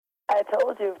I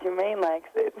told you if Jermaine likes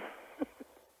it,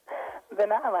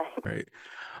 then I like it. Right.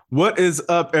 What is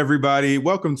up, everybody?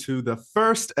 Welcome to the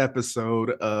first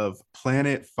episode of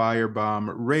Planet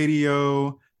Firebomb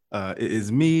Radio. It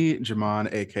is me,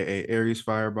 Jamon, aka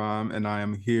Ariesfirebomb, and I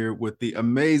am here with the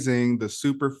amazing, the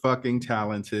super fucking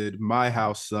talented, my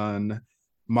house son,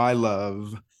 my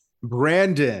love,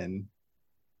 Brandon.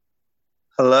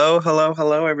 Hello,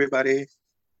 everybody.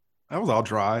 That was all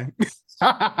dry. This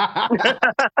How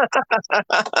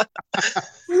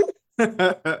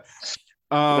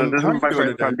are is you my doing first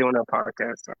today? time doing a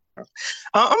podcast.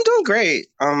 I'm doing great.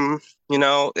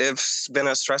 It's been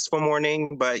a stressful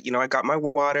morning, but I got my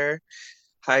water,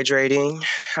 hydrating.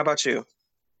 How about you?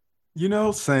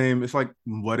 Same. It's like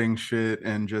wedding shit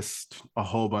and just a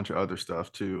whole bunch of other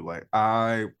stuff too. Like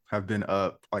I have been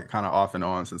up like kind of off and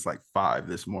on since like 5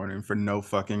 this morning for no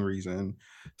fucking reason.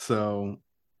 So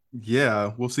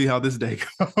yeah, we'll see how this day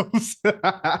goes. Let's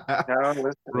Right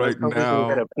hope we can get now,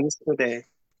 a peaceful day.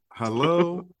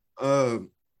 hello. Uh,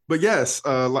 but yes,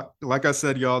 like I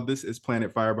said, y'all, this is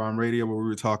Planet Firebomb Radio, where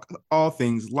we talk all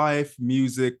things life,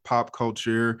 music, pop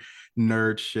culture,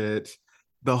 nerd shit,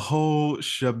 the whole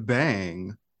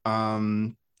shebang.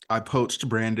 Um, I poached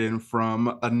Brandon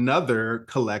from another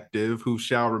collective who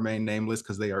shall remain nameless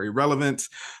because they are irrelevant,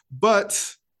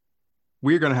 but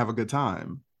we're gonna have a good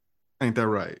time. Ain't that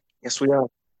right? Yes, we are.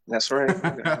 That's right.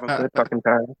 We're gonna have a good fucking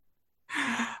time.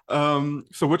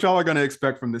 So what y'all are going to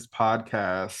expect from this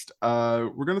podcast?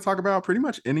 We're going to talk about pretty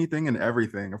much anything and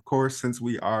everything. Of course, since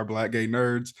we are Black gay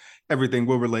nerds, everything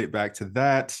will relate back to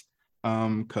that.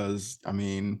 Because I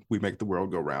mean, we make the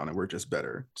world go round, and we're just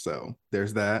better. So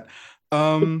there's that.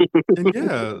 And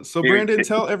yeah. So Period. Brandon,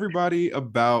 tell everybody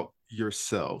about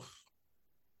yourself.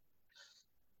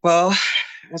 Well,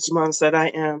 as Mom said, I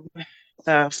am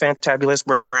fantabulous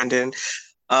Brandon.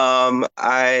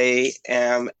 I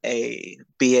am a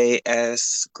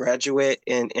BAS graduate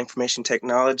in information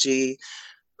technology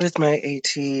with my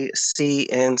ATC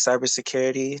in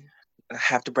cybersecurity. I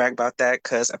have to brag about that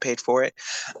because I paid for it.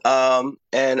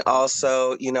 And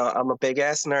also, I'm a big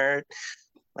ass nerd.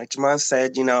 Like Jamal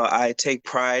said, I take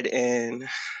pride in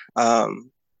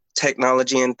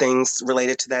technology and things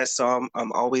related to that. So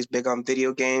I'm always big on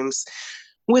video games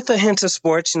with a hint of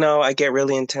sports. I get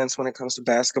really intense when it comes to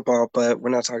basketball, but we're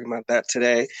not talking about that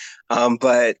today.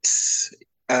 But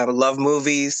I love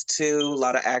movies too, a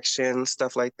lot of action,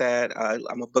 stuff like that.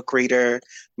 I'm a book reader,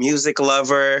 music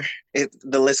lover.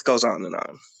 The list goes on and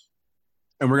on.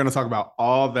 And we're going to talk about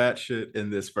all that shit in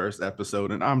this first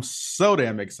episode. And I'm so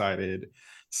damn excited.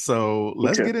 So Me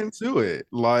let's too. get into it.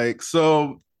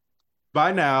 So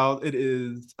by now it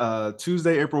is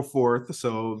Tuesday, April 4th.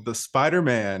 So the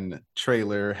Spider-Man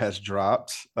trailer has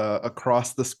dropped,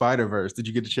 Across the Spider-Verse. Did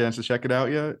you get a chance to check it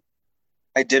out yet?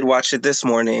 I did watch it this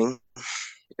morning.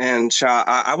 And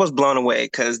I was blown away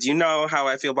because you know how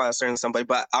I feel about a certain somebody,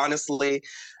 but honestly,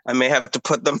 I may have to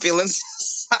put them feelings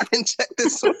aside and check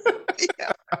this movie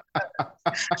out.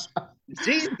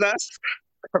 Jesus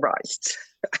Christ.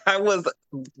 I was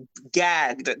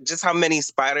gagged just how many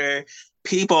spider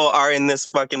people are in this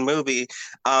fucking movie.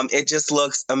 It just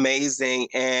looks amazing,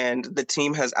 and the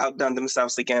team has outdone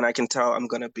themselves again. I can tell I'm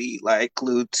gonna be like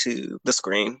glued to the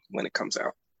screen when it comes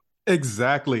out.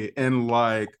 Exactly. And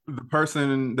like the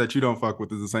person that you don't fuck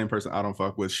with is the same person I don't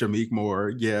fuck with, Shamik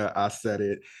Moore. Yeah, I said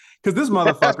it. Because this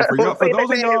motherfucker, for y'all, for Say that those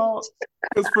of name. y'all,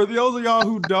 because for those of y'all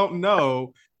who don't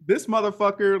know, this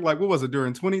motherfucker, like, what was it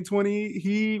during 2020?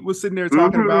 He was sitting there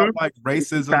talking about Mm-hmm. like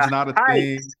racism's The not a hype.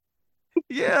 thing.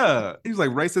 Yeah, he was like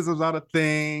racism's not a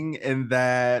thing, and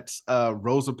that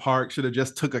Rosa Parks should have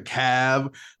just took a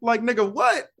cab. Like, nigga,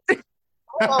 what?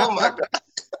 Oh my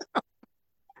God.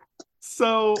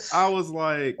 So I was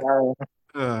like,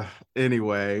 uh,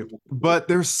 anyway, but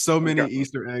there's so many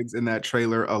Easter eggs in that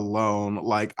trailer alone.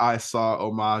 Like I saw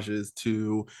homages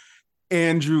to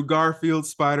Andrew Garfield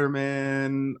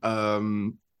Spider-Man,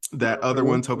 that other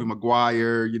one, Tobey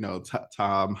Maguire,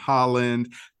 Tom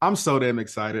Holland. I'm so damn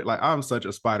excited. Like I'm such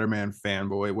a Spider-Man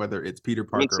fanboy, whether it's Peter Me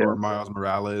Parker or too. Miles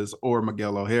Morales or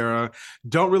Miguel O'Hara.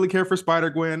 Don't really care for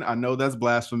Spider-Gwen. I know that's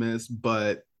blasphemous,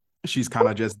 but she's kind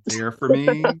of just there for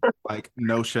me. Like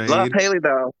no Love shade. Haley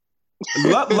though.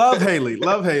 Love Haley,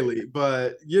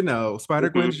 but Spider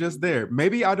Gwen's Mhm. just there.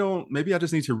 Maybe I don't. Maybe I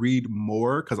just need to read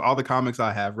more because all the comics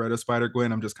I have read of Spider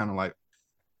Gwen, I'm just kind of like,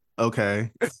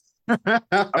 okay. I'm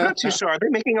not too sure. Are they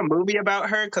making a movie about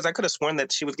her? Because I could have sworn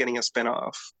that she was getting a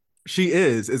spinoff. She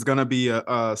is. It's gonna be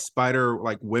a Spider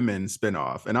like women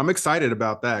spinoff, and I'm excited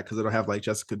about that because it'll have like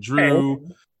Jessica Okay, Drew,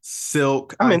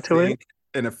 Silk, I'm I into it. think,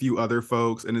 and a few other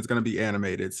folks, and it's gonna be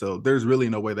animated. So there's really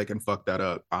no way they can fuck that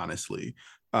up, honestly.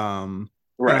 Um,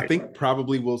 And I Right. think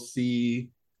probably we'll see,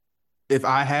 if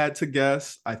I had to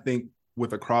guess, I think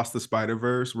with Across the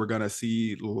Spider-Verse, we're gonna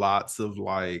see lots of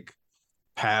like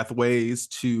pathways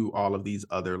to all of these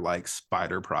other like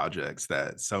spider projects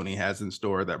that Sony has in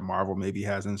store, that Marvel maybe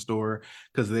has in store.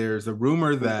 Because there's a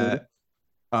rumor Mhm. that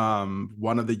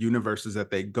one of the universes that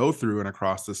they go through and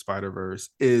Across the Spider-Verse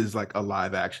is like a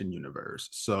live action universe.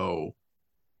 So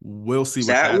we'll see what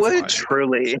That that's would like.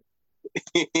 truly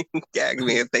gag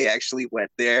me if they actually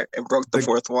went there and broke the The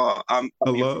fourth wall. I'm here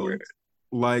for hello, it.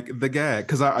 like the gag,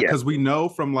 because Yeah. we know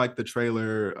from like the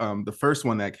trailer, the first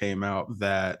one that came out,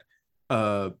 that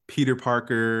Peter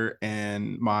Parker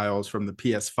and Miles from the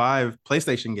PS5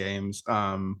 PlayStation games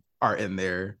are in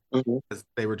there. Mhm.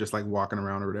 They were just like walking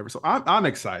around or whatever. So I'm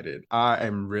excited. I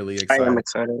am really I am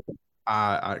excited.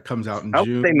 excited. It comes out in I hope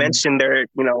they June. mention their,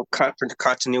 for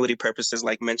continuity purposes,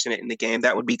 like mention it in the game.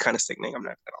 That would be kind of sickening. I'm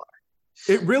not gonna lie.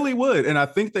 It really would, and I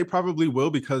think they probably will,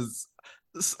 because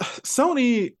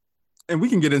Sony, and we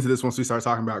can get into this once we start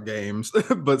talking about games,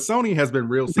 but Sony has been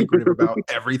real secretive about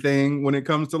everything when it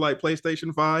comes to like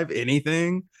PlayStation 5,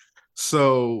 anything.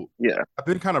 So Yeah, I've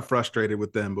been kind of frustrated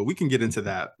with them, but we can get into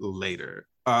that later.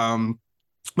 But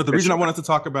the for reason I sure. wanted to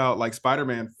talk about like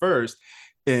Spider-Man first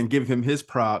and give him his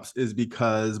props is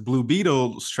because Blue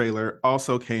Beetle's trailer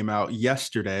also came out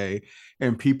yesterday,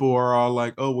 and people are all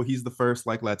like, "Oh, well, he's the first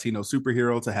like Latino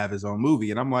superhero to have his own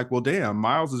movie." And I'm like, "Well, damn,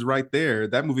 Miles is right there.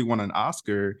 That movie won an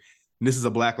Oscar, and this is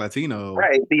a Black Latino."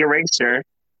 Right, the erasure.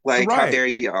 Like, how Right. dare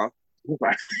y'all?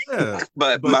 Right. Yeah.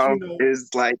 But But Miles is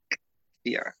like,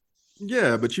 yeah.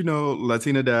 yeah, but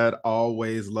Latina dad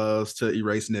always loves to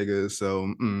erase niggas,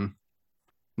 so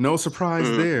no surprise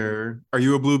Mm. there. Are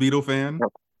you a Blue Beetle fan?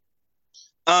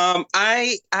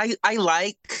 I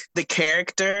like the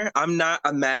character. I'm not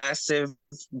a massive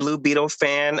Blue Beetle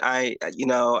fan. I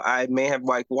may have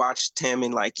like watched him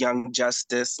in like Young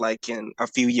Justice like in a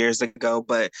few years ago,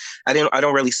 but I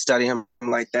don't really study him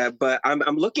like that. But I'm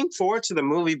looking forward to the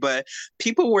movie. But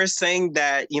people were saying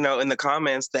that, in the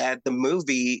comments, that the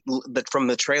movie, from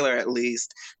the trailer at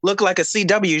least, looked like a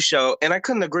CW show, and I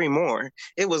couldn't agree more.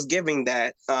 It was giving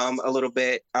that a little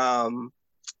bit.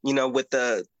 With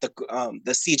the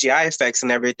CGI effects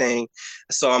and everything.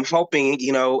 So I'm hoping,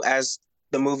 as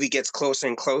the movie gets closer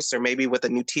and closer, maybe with a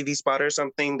new TV spot or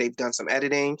something, they've done some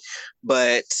editing.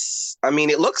 But I mean,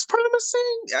 it looks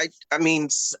promising. I mean,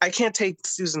 I can't take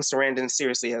Susan Sarandon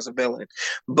seriously as a villain,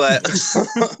 but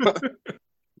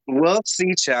we'll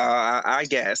see, child. I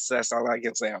guess that's all I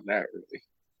can say on that, really.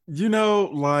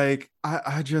 Like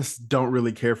I just don't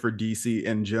really care for DC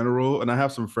in general. And I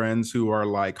have some friends who are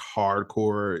like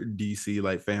hardcore DC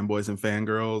like fanboys and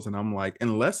fangirls. And I'm like,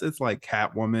 unless it's like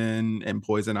Catwoman and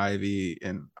Poison Ivy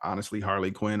and honestly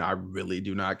Harley Quinn, I really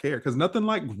do not care, because nothing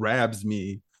like grabs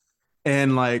me.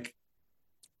 And like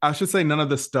I should say, none of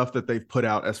the stuff that they've put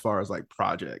out as far as like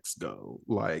projects go.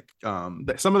 Like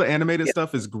some of the animated Yeah.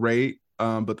 stuff is great.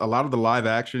 But a lot of the live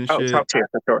action Oh, top shit, tier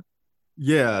for sure.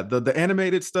 yeah, the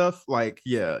animated stuff, like,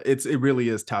 yeah, it really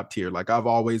is top tier. Like I've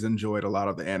always enjoyed a lot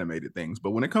of the animated things,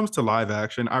 but when it comes to live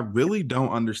action, I really don't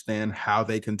understand how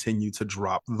they continue to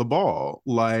drop the ball.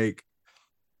 Like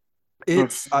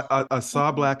I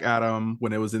saw Black Adam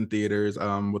when it was in theaters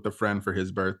with a friend for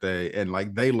his birthday, and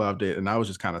like they loved it, and I was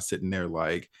just kind of sitting there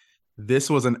like, this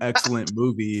was an excellent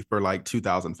movie for like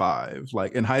 2005.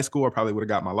 Like in high school I probably would have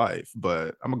got my life,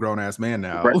 but I'm a grown ass man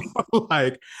now. Right.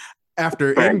 Like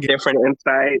after Right. Endgame, Different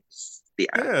insights. Yeah.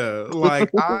 yeah,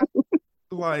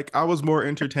 like I was more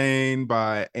entertained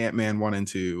by Ant-Man 1 and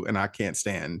 2, and I can't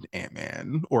stand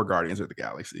Ant-Man or Guardians of the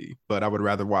Galaxy, but I would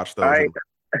rather watch those I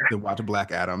than watch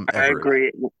Black Adam I ever again.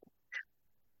 agree.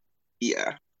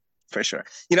 Yeah, for sure.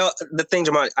 The thing,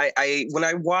 Jamal, I when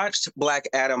I watched Black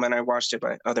Adam, and I watched it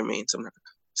by other means, I'm not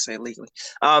gonna say it legally.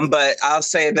 But I'll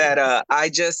say that I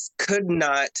just could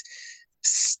not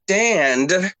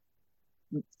stand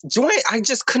Dwayne. I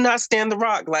just could not stand The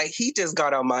Rock. Like, he just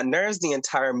got on my nerves the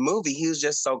entire movie. He was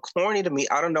just so corny to me.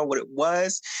 I don't know what it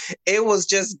was. It was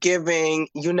just giving,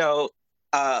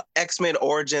 X-Men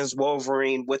Origins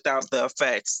Wolverine without the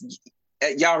effects.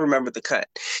 Y'all remember the cut.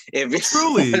 If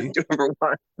Truly. you ever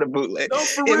watched the bootleg, No,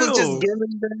 for it was just real.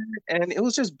 giving that, and it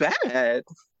was just bad.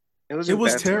 It was It just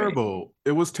was bad to me. terrible.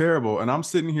 It was terrible. And I'm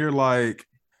sitting here like,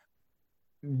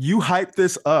 you hyped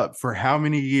this up for how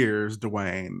many years,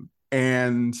 Dwayne?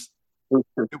 And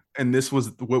this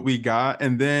was what we got.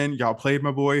 And then y'all played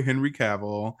my boy Henry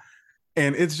Cavill.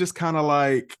 And it's just kind of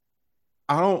like,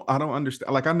 I don't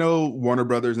understand. Like I know Warner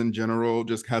Brothers in general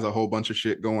just has a whole bunch of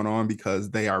shit going on because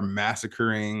they are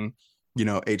massacring,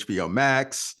 HBO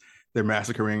Max. They're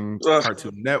massacring Ugh.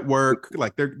 Cartoon Network.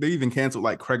 Like they even canceled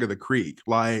like Craig of the Creek.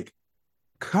 Like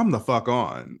come the fuck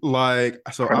on. Like,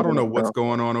 so I don't know what's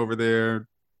going on over there,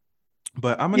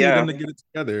 but I'm gonna need Yeah. them to get it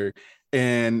together.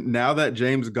 And now that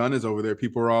James Gunn is over there,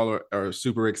 people are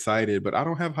super excited, but I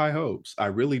don't have high hopes. I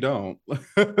really don't.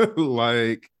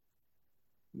 Like,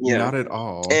 Yeah. not at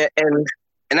all.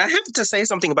 And I have to say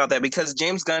something about that because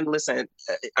James Gunn, listen,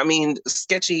 I mean,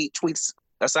 sketchy tweets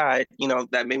aside,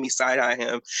 that made me side eye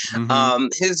him. Mm-hmm.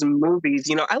 His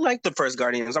movies, I like the first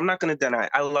Guardians. I'm not going to deny.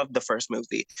 I love the first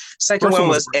movie. Second First one one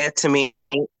was was great. to me.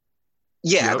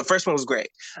 Yeah, the Yep. first one was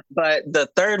great, but the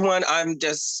third one, I'm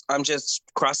just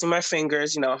crossing my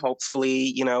fingers. Hopefully,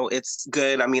 it's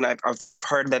good. I mean, I've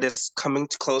heard that it's coming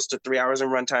close to 3 hours in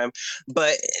runtime.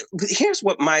 But here's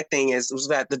what my thing is: was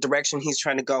that the direction he's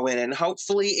trying to go in, and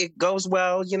hopefully it goes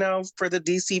well. For the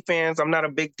DC fans, I'm not a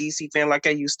big DC fan like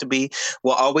I used to be.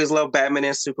 Will always love Batman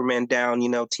and Superman down.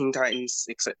 Teen Titans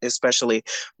especially.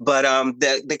 But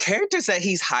the characters that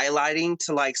he's highlighting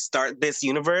to like start this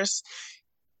universe,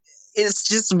 it's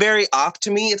just very off to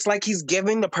me. It's like he's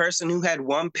giving the person who had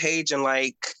one page in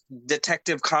like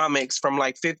Detective Comics from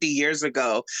like 50 years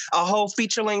ago a whole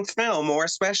feature length film or a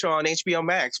special on HBO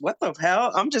Max. What the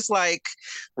hell? I'm just like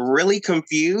really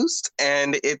confused.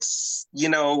 And it's,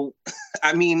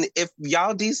 I mean, if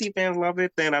y'all DC fans love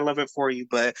it, then I love it for you.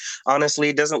 But honestly,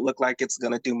 it doesn't look like it's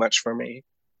going to do much for me.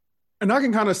 And I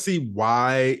can kind of see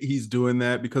why he's doing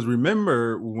that because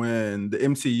remember when the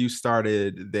MCU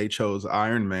started, they chose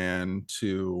Iron Man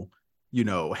to,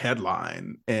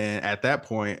 headline. And at that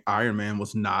point, Iron Man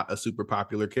was not a super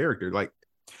popular character. Like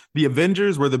the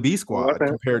Avengers were the B squad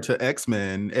compared to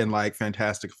X-Men and like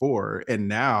Fantastic Four. And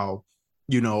now,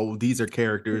 these are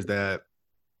characters that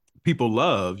people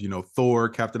love, Thor,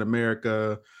 Captain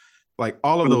America, like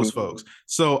all of those folks.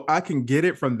 So I can get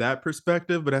it from that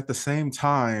perspective, but at the same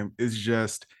time, it's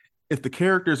just if the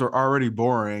characters are already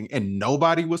boring and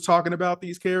nobody was talking about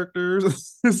these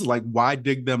characters, it's like why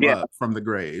dig them Yeah, up from the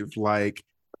grave? Like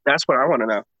that's what I want to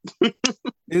know.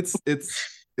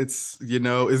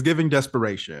 it's giving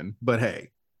desperation. But hey,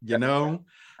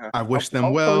 I wish them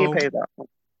Hopefully it well. pays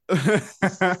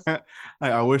off.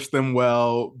 I wish them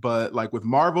well, but like with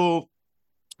Marvel,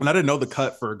 and I didn't know the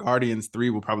cut for Guardians 3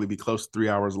 will probably be close to 3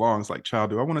 hours long. It's like, child,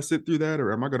 do I want to sit through that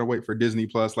or am I gonna wait for Disney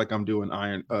Plus like I'm doing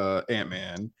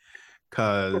Ant-Man?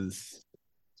 Cause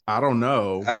I don't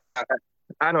know.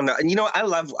 I don't know. And I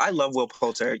love Will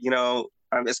Poulter,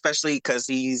 especially because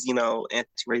he's,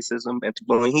 anti-racism,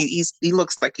 anti-bullying. He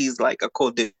looks like he's like a cool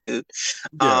dude.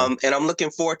 Yeah. And I'm looking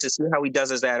forward to see how he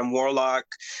does as Adam Warlock.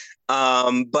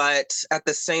 But at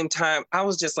the same time, I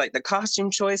was just like the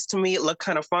costume choice to me, it looked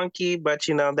kind of funky, but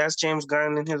that's James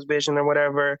Gunn and his vision or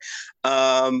whatever.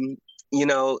 I'd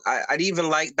even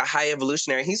like the High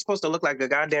Evolutionary. He's supposed to look like a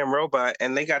goddamn robot,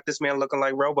 and they got this man looking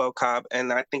like RoboCop,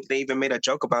 and I think they even made a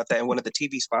joke about that in one of the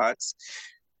TV spots.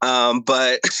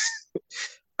 But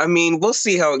I mean, we'll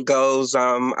see how it goes.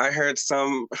 I heard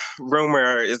some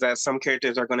rumor is that some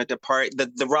characters are going to depart.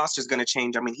 The roster is going to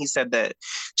change. I mean,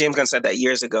 James Gunn said that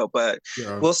years ago, but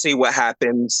Yeah. we'll see what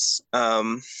happens.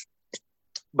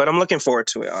 But I'm looking forward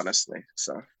to it, honestly.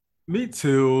 So Me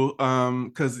too.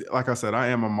 Because like I said, I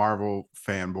am a Marvel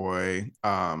fanboy.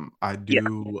 I yeah,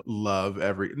 do love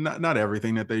not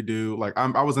everything that they do. Like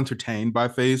I was entertained by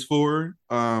Phase 4.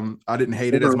 I didn't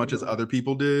hate it as much as other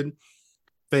people did.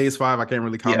 Phase 5, I can't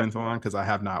really yeah, comment on because I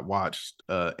have not watched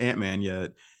Ant-Man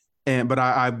yet. But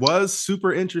I was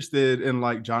super interested in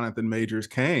like Jonathan Majors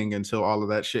Kang until all of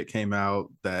that shit came out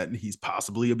that he's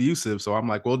possibly abusive. So I'm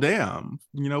like, well, damn,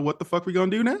 what the fuck we gonna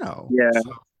do now? yeah,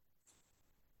 So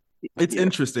it's yeah.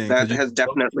 interesting because That you has can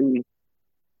definitely.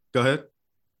 go ahead.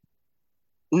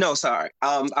 No, sorry.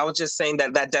 I was just saying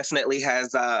that definitely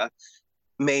has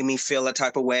made me feel a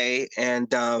type of way,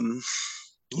 and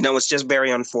it's just very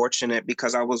unfortunate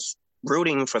because I was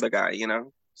rooting for the guy.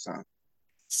 So.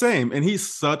 Same. And he's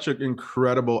such an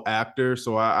incredible actor.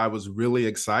 So I was really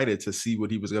excited to see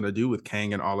what he was going to do with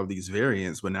Kang and all of these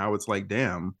variants. But now it's like,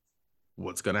 damn,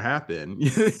 what's going to happen?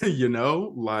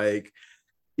 Like,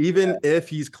 even if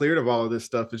he's cleared of all of this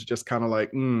stuff, it's just kind of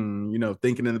like,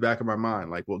 thinking in the back of my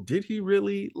mind, like, well, did he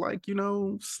really, like,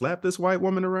 slap this white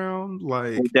woman around?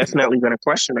 We're Like, definitely going to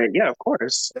question it. Yeah, of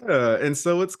course. yeah, and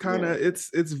so it's kind Yeah. of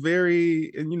it's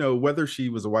very, and whether she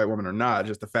was a white woman or not,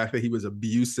 just the fact that he was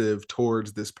abusive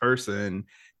towards this person,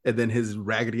 and then his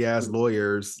raggedy ass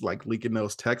lawyers like leaking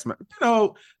those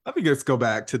let me just go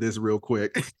back to this real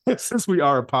quick since we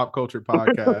are a pop culture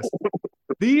podcast.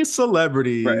 These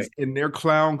celebrities Right. and their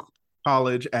clown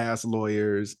college ass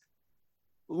lawyers,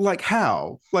 like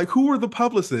how? Like who are the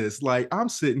publicists? Like I'm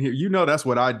sitting here, that's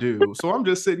what I do. So I'm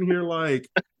just sitting here like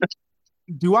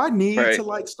do I need Right. to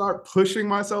like start pushing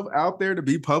myself out there to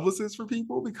be publicist for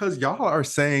people? Because y'all are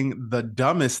saying the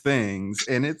dumbest things,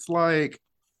 and it's like,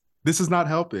 this is not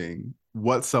helping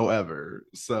whatsoever.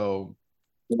 So,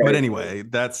 but Right. anyway,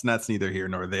 that's neither here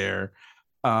nor there.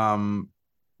 Um,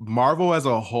 Marvel as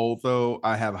a whole, though,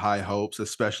 I have high hopes,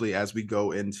 especially as we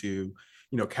go into,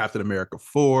 Captain America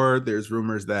 4. There's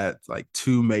rumors that like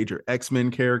two major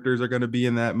X-Men characters are going to be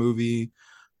in that movie.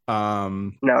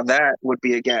 Now that would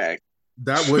be a gag.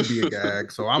 That would be a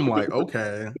gag. So I'm like,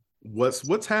 okay, what's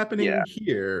Yeah. happening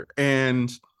here?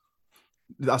 And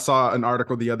I saw an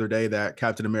article the other day that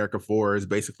Captain America 4 is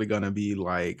basically going to be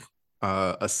like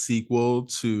a sequel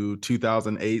to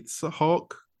 2008's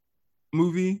Hulk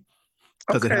movie,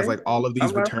 because it has Okay. like all of I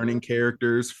these love returning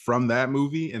characters from that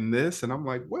movie in this. And I'm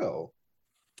like, well,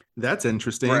 that's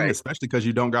interesting, Right. especially because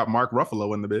you don't got Mark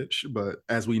Ruffalo in the bitch. But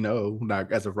as we know,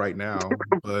 not as of right now,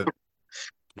 but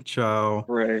ciao.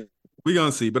 Right. We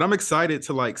gonna see, but I'm excited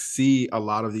to like see a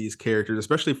lot of these characters,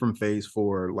 especially from Phase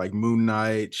 4, like Moon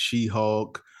Knight,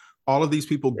 She-Hulk. All of these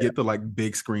people Yeah. get the like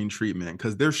big screen treatment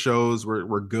because their shows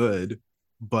were good,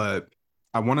 but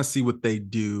I want to see what they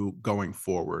do going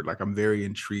forward. Like I'm very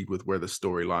intrigued with where the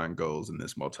storyline goes in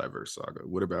this multiverse saga.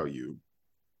 What about you?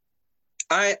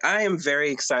 I am very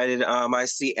excited. I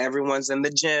see everyone's in the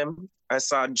gym. I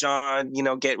saw John,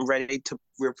 getting ready to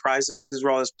reprise his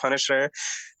role as Punisher.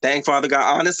 Thank Father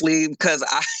God, honestly, because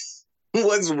I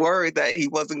was worried that he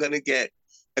wasn't going to get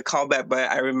a callback.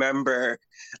 But I remember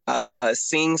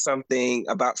seeing something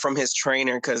about from his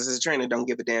trainer, because his trainer don't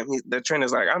give a damn. The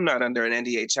trainer's like, I'm not under an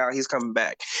NDA, child. He's coming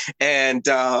back, and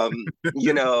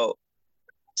you know,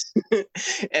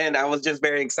 and I was just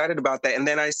very excited about that. And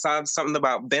then I saw something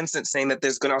about Vincent saying that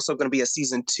there's also going to be a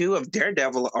season 2 of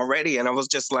Daredevil already, and I was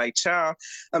just like, "Child,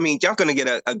 I mean, y'all gonna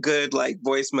get a good like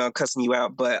voicemail cussing you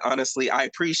out, but honestly, I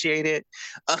appreciate it."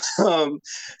 Um,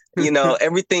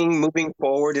 everything moving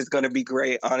forward is going to be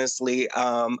great. Honestly,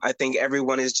 I think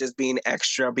everyone is just being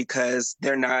extra because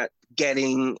they're not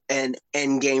getting an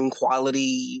end game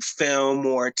quality film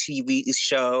or TV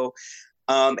show,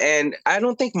 and I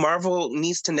don't think Marvel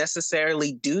needs to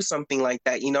necessarily do something like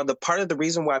that. The part of the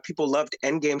reason why people loved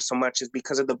Endgame so much is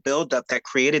because of the buildup that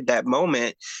created that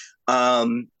moment,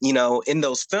 in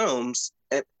those films.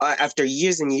 After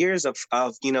years and years of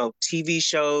TV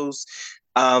shows,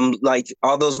 like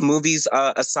all those movies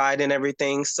aside and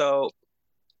everything. So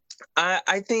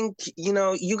I think you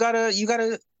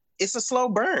gotta. It's a slow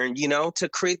burn, to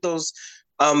create those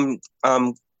um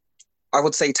um I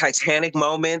would say Titanic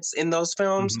moments in those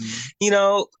films,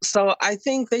 Mhm. So I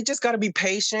think they just got to be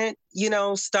patient,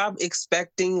 stop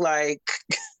expecting like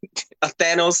a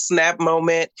Thanos snap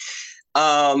moment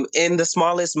in the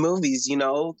smallest movies,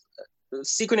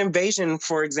 Secret Invasion,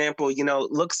 for example,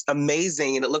 looks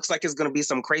amazing and it looks like it's going to be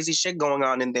some crazy shit going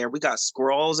on in there. We got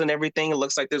scrolls and everything. It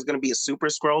looks like there's going to be a super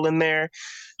scroll in there.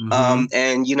 Mhm.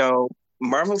 And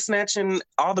Marvel snatching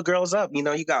all the girls up.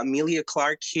 You got Amelia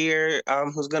Clark here,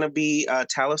 who's gonna be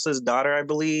Talos's daughter, I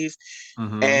believe.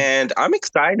 Mhm. And I'm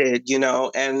excited,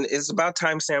 and it's about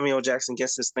time Samuel Jackson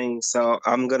gets his thing. So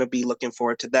I'm gonna be looking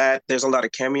forward to that. There's a lot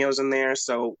of cameos in there,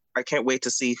 so I can't wait to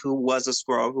see who was a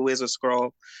scroll, who is a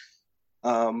scroll.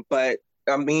 But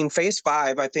I mean, Phase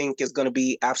 5, I think, is going to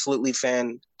be absolutely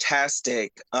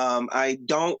fantastic. I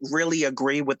don't really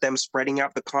agree with them spreading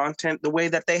out the content the way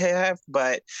that they have,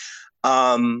 but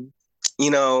um, you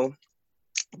know,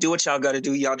 do what y'all got to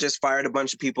do. Y'all just fired a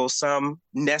bunch of people, some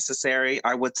necessary,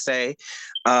 I would say,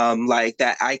 like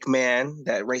that Ike man,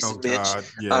 that Oh racist bitch. God,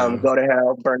 yeah. Go to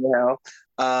hell, burn to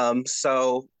hell.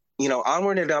 So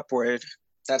onward and upward.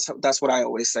 That's what I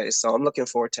always say. So I'm looking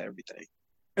forward to everything.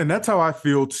 And that's how I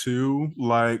feel too.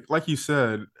 Like you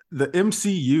said, the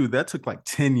MCU that took like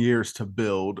 10 years to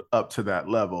build up to that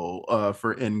level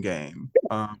for Endgame.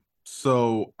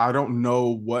 So I don't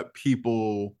know what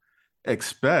people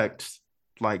expect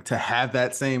like to have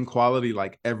that same quality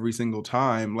like every single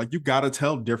time. Like you got to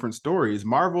tell different stories.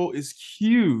 Marvel is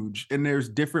huge and there's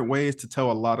different ways to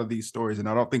tell a lot of these stories, and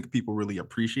I don't think people really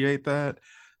appreciate that.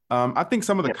 I think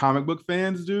some of the Yeah, comic book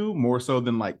fans do more so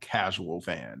than like casual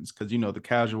fans, because the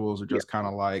casuals are yeah, just kind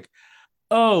of like,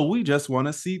 oh, we just want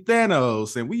to see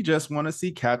Thanos and we just want to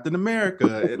see Captain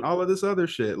America and all of this other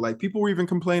shit. Like people were even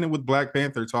complaining with Black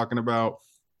Panther, talking about,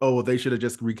 oh, well, they should have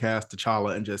just recast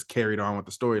T'Challa and just carried on with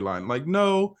the storyline. Like,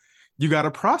 no, you got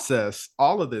to process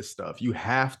all of this stuff. You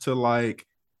have to like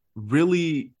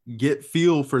really get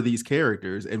feel for these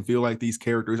characters and feel like these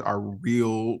characters are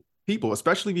real people,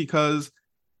 especially because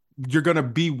you're gonna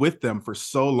be with them for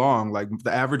so long. Like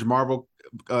the average Marvel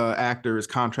actor is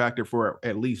contracted for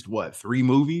at least what, 3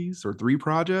 movies or 3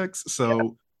 projects. yeah.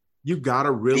 So you gotta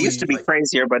It used really to be like,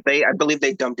 crazier, but I believe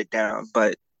they dumbed it down.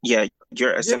 But yeah,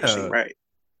 you're essentially yeah, right.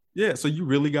 yeah. So you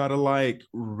really gotta like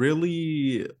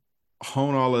really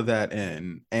hone all of that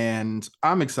in. And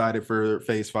I'm excited for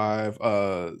phase 5.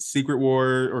 Secret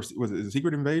War, or was it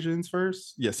Secret Invasions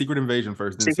first? Yeah, Secret Invasion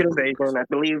first, then Secret Secret Invasion,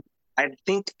 Wars. I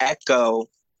think Echo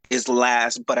is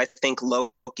last, but I think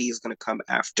Loki is going to come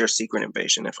after Secret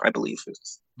Invasion, if I believe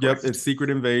is Yep, correct. it's Secret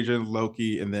Invasion,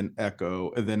 Loki, and then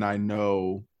Echo. And then I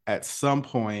know at some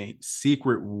point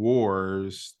Secret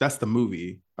Wars, that's the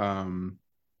movie.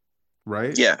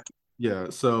 Right? Yeah. Yeah.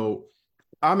 So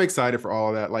I'm excited for all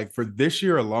of that. Like for this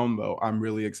year alone, though, I'm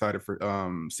really excited for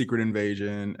Secret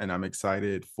Invasion, and I'm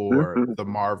excited for Mhm. the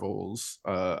Marvels.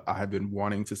 I have been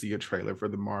wanting to see a trailer for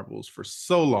the Marvels for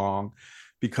so long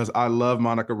because I love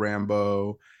Monica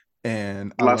Rambeau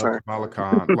and I Love love her. Kamala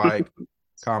Khan. Like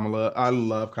Kamala, I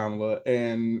love Kamala,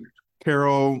 and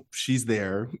Carol, she's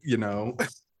there, you know.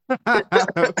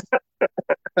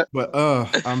 But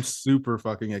I'm super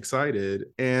fucking excited,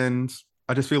 and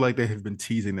I just feel like they have been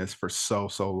teasing this for so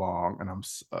long, and I'm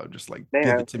just like, give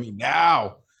Man, it to me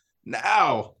now,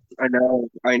 now. I know.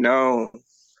 I know.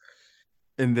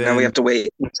 And Now we have then to wait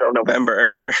until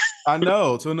November. I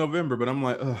know till November, but I'm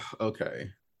like, ugh, okay.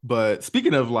 But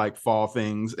speaking of like fall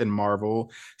things in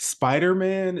Marvel,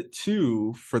 Spider-Man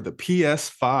 2 for the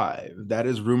PS5 that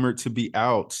is rumored to be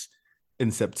out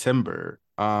in September.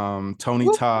 Tony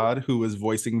Whoop. Todd, who is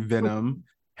voicing Venom,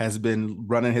 has been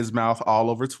running his mouth all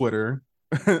over Twitter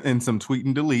and some tweet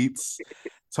and deletes,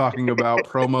 talking about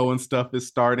promo and stuff is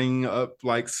starting up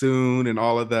like soon and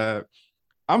all of that.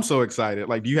 I'm so excited.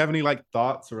 Like, do you have any like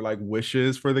thoughts or like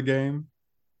wishes for the game?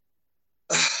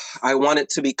 I want it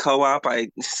to be co-op.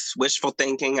 Wishful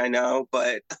thinking, I know,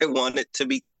 but I want it to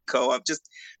be co-op. Just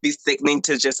be sickening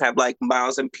to just have like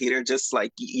Miles and Peter, just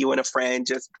like you and a friend,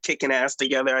 just kicking ass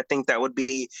together. I think that would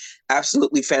be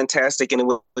absolutely fantastic, and it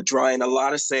would draw in a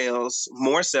lot of sales,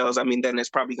 more sales. I mean, than it's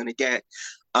probably going to get.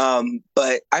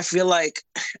 But I feel like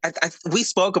we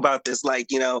spoke about this, like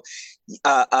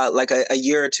like a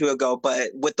year or two ago. But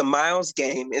with the Miles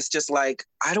game, it's just like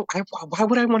I don't. Why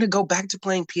would I want to go back to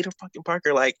playing Peter fucking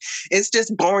Parker? Like it's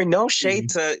just boring. No shade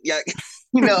to yeah,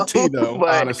 Tito,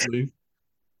 but honestly.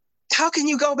 how can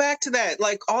you go back to that?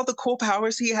 Like all the cool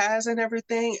powers he has and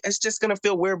everything, it's just gonna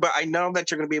feel weird. But I know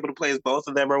that you're gonna be able to play as both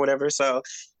of them or whatever. So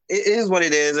it is what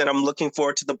it is, and I'm looking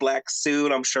forward to the black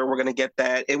suit. I'm sure we're gonna get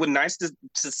that. It would nice to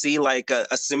see like a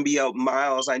symbiote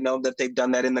Miles. I know that they've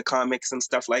done that in the comics and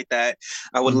stuff like that.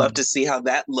 I would love Mhm. to see how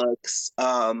that looks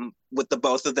with the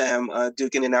both of them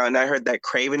duking it out. And I heard that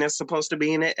Craven is supposed to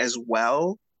be in it as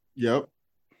well. Yep.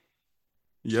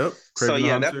 Yep. So Craven the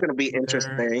yeah, that's Hunter gonna be there.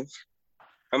 interesting.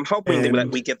 I'm hoping that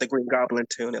And we get the Green Goblin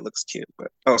too, and it looks cute.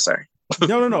 But oh, sorry.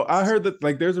 no. I heard that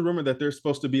like there's a rumor that there's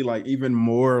supposed to be like even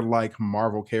more like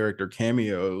Marvel character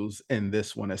cameos in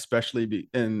this one, especially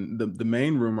and the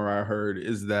main rumor I heard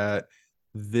is that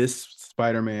this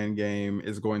Spider-Man game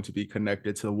is going to be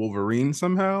connected to Wolverine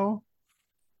somehow,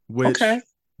 Okay. which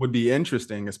would be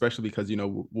interesting, especially because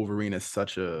Wolverine is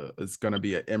it's going to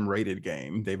be an M-rated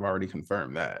game. They've already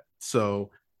confirmed that.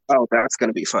 So Oh, that's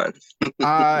gonna be fun.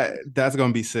 I that's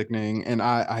gonna be sickening, and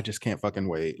I just can't fucking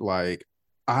wait. Like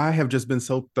I have just been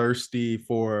so thirsty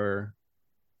for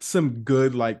some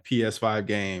good like PS5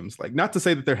 games. Like not to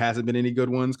say that there hasn't been any good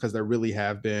ones because there really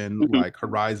have been. Mhm. Like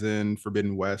Horizon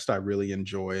Forbidden West, I really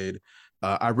enjoyed.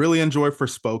 I really enjoyed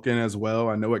Forspoken as well.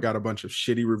 I know it got a bunch of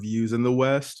shitty reviews in the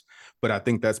West, but I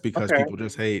think that's because Okay. people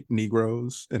just hate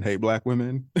Negroes and hate Black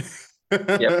women.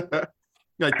 Yep.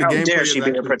 Like the How dare gameplay is she be a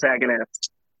actually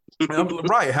protagonist?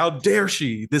 right. How dare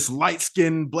she, this light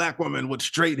skinned Black woman with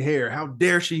straight hair? How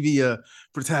dare she be a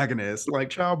protagonist? Like,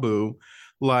 Chow Boo.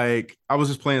 Like, I was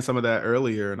just playing some of that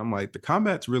earlier, and I'm like, the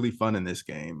combat's really fun in this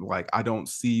game. Like, I don't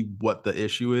see what the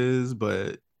issue is,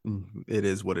 but it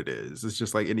is what it is. It's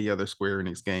just like any other Square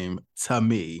Enix game to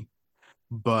me.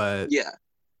 But, Yeah.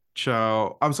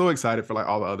 Chow, I'm so excited for like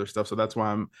all the other stuff. So that's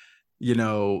why now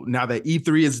that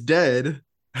E3 is dead,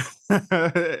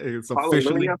 it's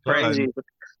officially Hallelujah. Praise done. you.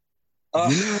 Oh,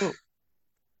 You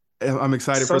know, I'm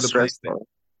excited so for the PlayStation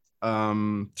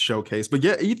stressful. showcase. But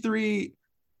yeah, E3,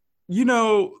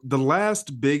 the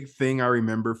last big thing I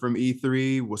remember from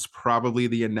E3 was probably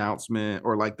the announcement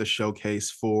or like the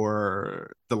showcase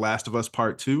for The Last of Us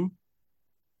Part 2.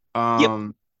 Yep.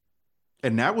 Um,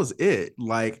 and that was it.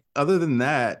 Like, other than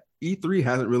that, E3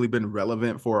 hasn't really been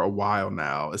relevant for a while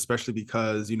now, especially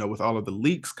because, with all of the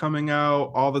leaks coming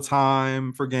out all the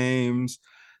time for games,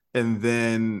 and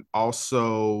then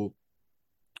also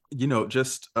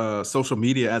just social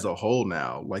media as a whole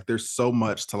now. Like there's so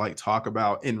much to like talk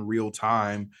about in real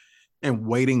time and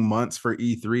waiting months for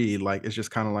E3, like it's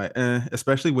just kind of like,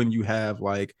 especially when you have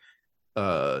like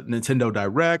Nintendo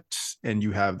Direct and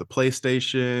you have the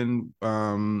PlayStation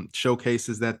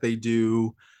showcases that they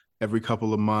do every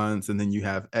couple of months, and then you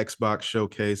have Xbox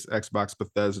showcase, Xbox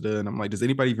Bethesda, and I'm like, does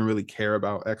anybody even really care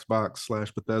about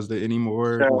Xbox/Bethesda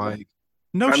anymore? So, Like,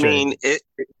 no I shade. mean,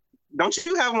 don't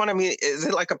you have one? I mean, is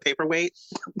it like a paperweight?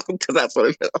 Because that's what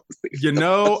it is. You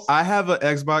know, I have an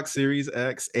Xbox Series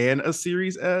X and a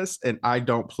Series S, and I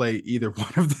don't play either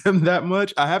one of them that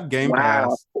much. I have Game Wow.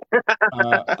 Pass.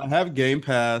 I have Game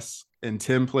Pass, and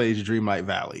Tim plays Dreamlight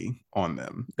Valley on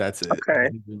them. That's it. Okay.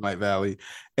 Dreamlight Valley.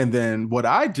 And then what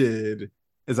I did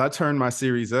is I turned my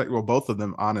Series X, well, both of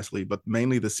them, honestly, but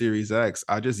mainly the Series X,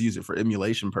 I just use it for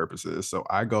emulation purposes. So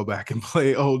I go back and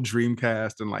play old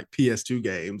Dreamcast and like PS2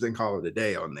 games and call it a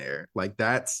day on there. Like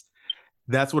that's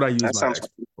what I use That my sounds Xbox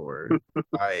for.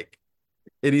 Like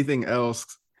anything else,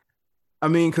 I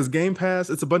mean, because Game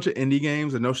Pass, it's a bunch of indie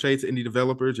games, and no shade to indie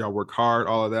developers. Y'all work hard,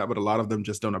 all of that, but a lot of them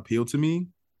just don't appeal to me.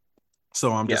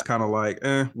 So I'm yeah. just kind of like,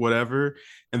 whatever.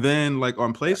 And then like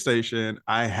on PlayStation,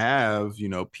 I have,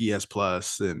 PS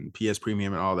Plus and PS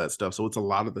Premium and all that stuff. So it's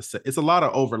it's a lot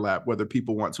of overlap, whether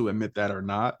people want to admit that or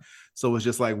not. So it's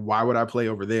just like, why would I play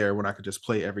over there when I could just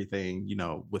play everything,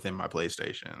 within my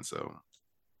PlayStation? So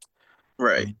I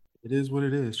Right. mean, it is what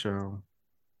it is, Cheryl.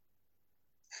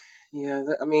 Yeah.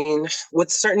 I mean,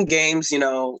 with certain games,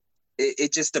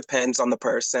 it just depends on the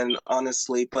person,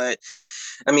 honestly. But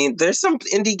I mean, there's some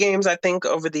indie games I think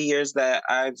over the years that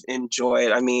I've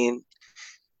enjoyed. I mean,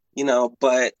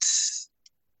 but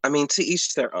I mean, to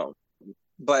each their own.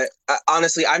 But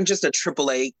honestly, I'm just a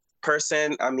AAA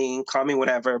person. I mean, call me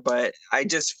whatever, but I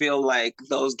just feel like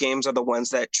those games are the ones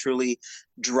that truly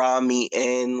draw me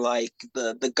in, like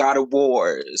the God of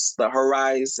Wars, the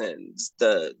Horizons,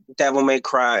 the Devil May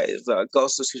Cry, the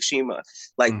Ghost of Tsushima.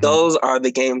 Like Mhm. those are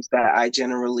the games that I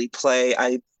generally play.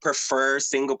 I prefer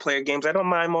single player games. I don't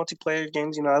mind multiplayer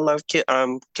games. I love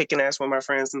kicking ass with my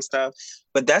friends and stuff.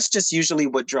 But that's just usually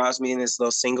what draws me in is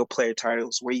those single player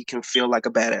titles where you can feel like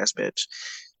a badass bitch.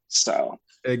 So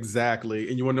Exactly.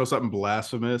 And you want to know something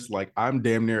blasphemous? Like I'm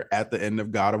damn near at the end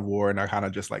of God of War and I kind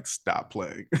of just like stop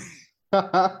playing.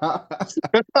 Like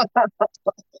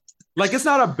it's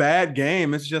not a bad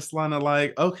game. It's just kind of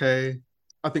like, okay.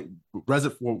 I think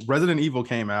Resident Evil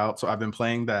came out, so I've been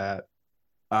playing that.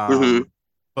 mhm.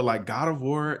 But like God of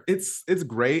War, it's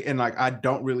great. And like I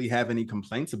don't really have any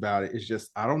complaints about it. It's just,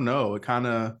 I don't know. It kind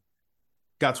of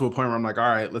got to a point where I'm like, all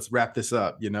right, let's wrap this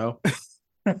up? Yeah.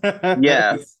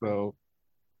 So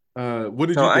what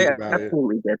did No, you think I about it?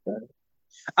 absolutely get that.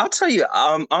 I'll tell you,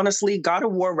 honestly, God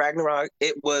of War Ragnarok,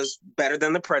 it was better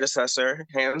than the predecessor,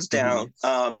 hands Mm-hmm.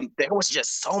 down. There was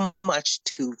just so much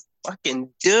to fucking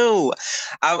do.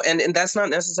 And that's not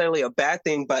necessarily a bad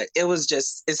thing, but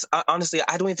it's honestly,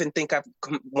 I don't even think I've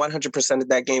 100% of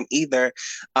that game either.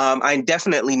 I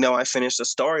definitely know I finished the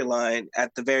storyline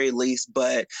at the very least,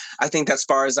 but I think that's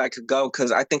far as I could go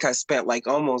because I think I spent like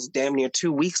almost damn near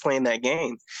 2 weeks playing that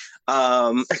game.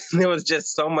 There was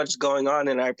just so much going on,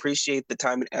 and I appreciate the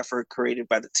time and effort created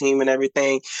by the team and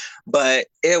everything. But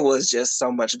it was just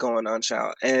so much going on,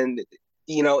 child. And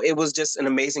it was just an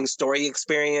amazing story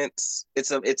experience.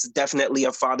 It's definitely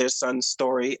a father-son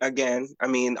story again. I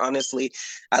mean, honestly,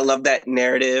 I love that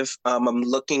narrative. I'm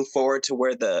looking forward to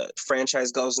where the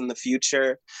franchise goes in the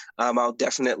future. I'll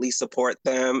definitely support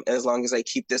them as long as they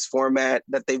keep this format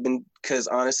that they've been, because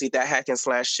honestly, that hack and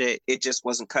slash shit, it just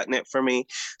wasn't cutting it for me.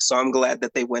 So I'm glad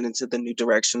that they went into the new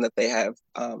direction that they have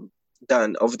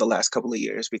done over the last couple of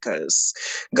years, because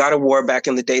God of War back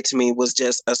in the day to me was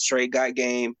just a straight guy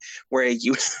game where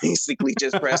you basically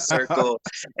just press circle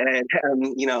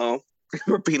and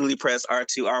repeatedly press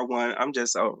R2, R1. I'm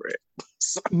just over it.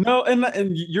 So, No,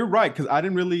 and you're right, because I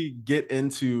didn't really get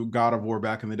into God of War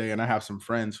back in the day, and I have some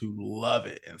friends who love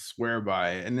it and swear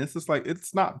by it. And it's just like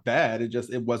it's not bad.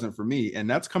 It wasn't for me. And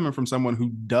that's coming from someone who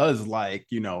does like,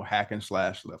 hack and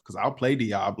slash stuff. Because I'll play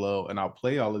Diablo and I'll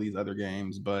play all of these other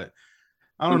games, but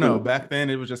I don't know. mhm. Back then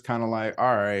it was just kind of like,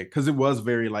 all right, because it was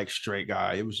very like straight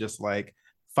guy. It was just like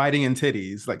fighting and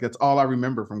titties. Like that's all I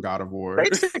remember from God of War.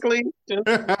 Basically, just,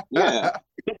 yeah.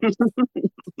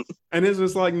 And it's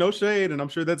just like no shade, and I'm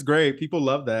sure that's great. People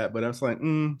love that, but I was like,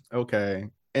 okay.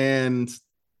 And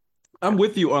I'm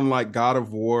with you on like God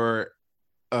of War,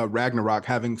 Ragnarok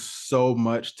having so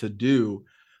much to do.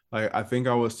 Like I think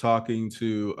I was talking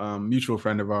to mutual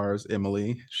friend of ours,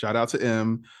 Emily. Shout out to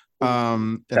M.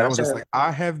 And Shout I out was to just her. like,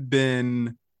 I have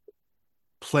been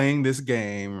playing this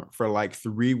game for like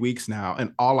 3 weeks now,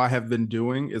 and all I have been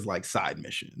doing is like side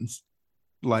missions.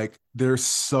 Like there's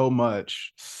so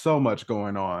much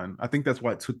going on. I think that's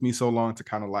why it took me so long to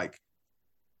kind of like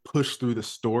push through the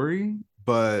story,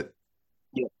 but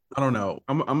Yeah. I don't know.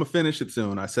 I'm gonna finish it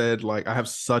soon. I said like I have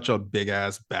such a big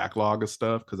ass backlog of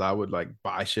stuff because I would like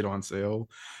buy shit on sale.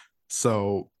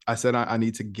 So I said I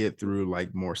need to get through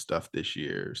like more stuff this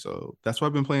year. So that's why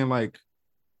I've been playing like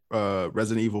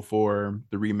Resident Evil 4,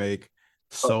 the remake,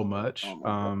 Oh, so much. oh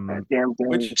my God. That damn game,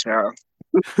 Which child.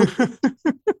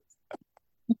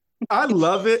 I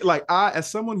love it. Like I, as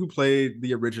someone who played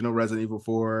the original Resident Evil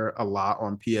 4 a lot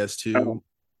on PS2,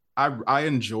 I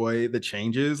enjoy the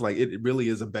changes. Like it really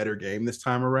is a better game this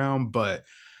time around, but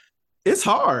it's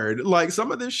hard. Like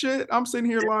some of this shit, I'm sitting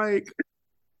here like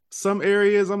some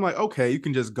areas I'm like, okay, you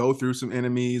can just go through some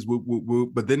enemies, whoop, whoop, whoop.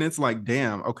 But then it's like,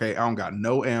 damn, okay, I don't got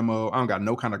no ammo, I don't got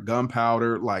no kind of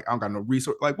gunpowder, like I don't got no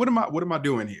resource. Like, what am I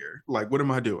doing here? Like, what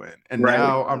am I doing? And Right.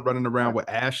 now I'm running around with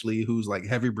Ashley, who's like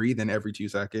heavy breathing every 2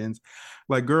 seconds.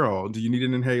 Like, girl, do you need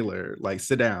an inhaler? Like,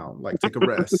 sit down, like take a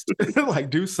rest, like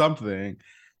do something.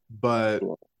 But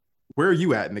where are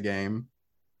you at in the game?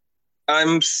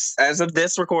 As of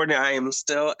this recording, I am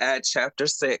still at chapter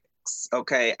 6.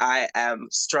 Okay, I am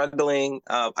struggling.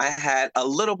 I had a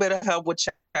little bit of help with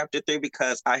chapter 3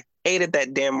 because I hated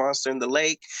that damn monster in the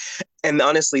lake. And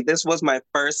honestly, this was my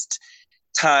first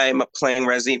time playing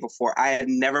Resident Evil 4. I had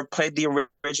never played the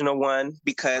original one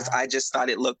because I just thought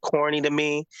it looked corny to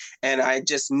me. And I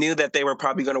just knew that they were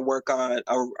probably going to work on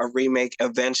a remake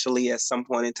eventually at some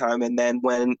point in time. And then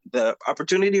when the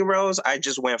opportunity arose, I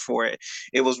just went for it.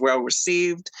 It was well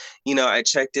received. You know, I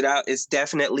checked it out. It's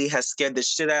definitely has scared the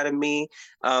shit out of me.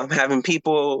 Having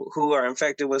people who are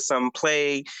infected with some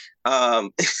plague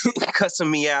cussing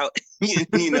me out,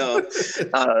 you know,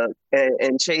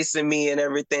 and chasing me and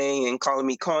everything and calling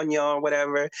me Konya or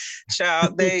whatever.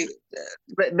 Child, they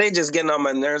just getting on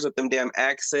my nerves with them damn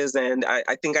axes. And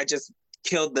I think I just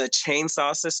killed the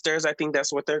Chainsaw Sisters. I think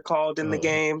that's what they're called in the Oh,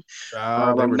 game.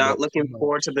 child, they I'm were not doing looking too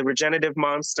forward to much. the regenerative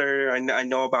monster. I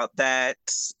know about that.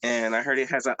 And I heard it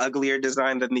has an uglier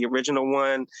design than the original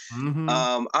one. Mm-hmm.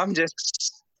 I'm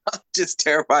just I'm just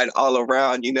terrified all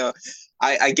around, you know.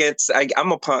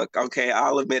 I'm a punk, okay?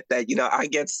 I'll admit that, you know, I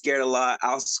get scared a lot.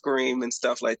 I'll scream and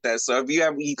stuff like that. So if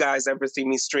you guys ever see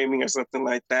me streaming or something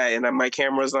like that and my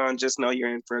camera's on, just know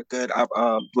you're in for a good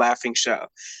laughing show.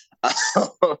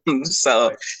 So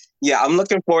Like, yeah, I'm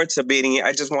looking forward to beating it.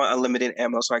 I just want unlimited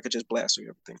ammo so I could just blast through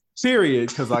everything. period.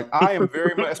 Because like I am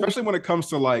very much, especially when it comes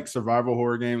to like survival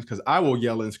horror games, because I will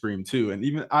yell and scream too. And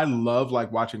even I love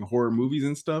like watching horror movies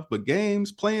and stuff, but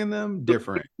games, playing them,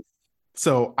 different.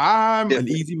 So I'm an Different.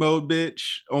 easy mode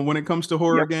bitch on when it comes to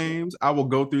horror Yep, games. I will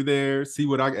go through there, see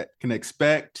what I can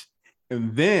expect.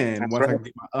 And then that's once I right. can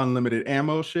get my unlimited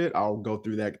ammo shit, I'll go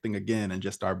through that thing again and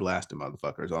just start blasting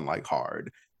motherfuckers on like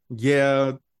hard.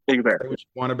 Yeah, say Exactly. what you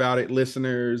want about it,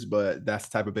 listeners, but that's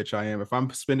the type of bitch I am. If I'm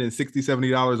spending $60,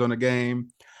 $70 on a game,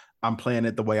 I'm playing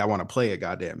it the way I want to play it,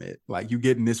 goddamn it. Like you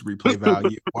getting this replay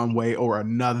value one way or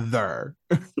another.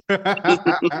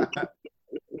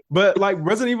 But like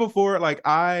Resident Evil 4, like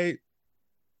I've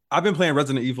been playing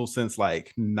Resident Evil since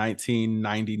like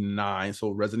 1999.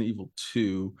 So Resident Evil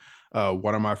 2,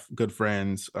 one of my good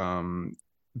friends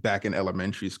back in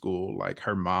elementary school, like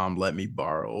her mom let me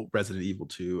borrow Resident Evil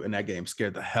 2, and that game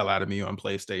scared the hell out of me on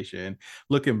PlayStation.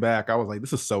 Looking back, I was like,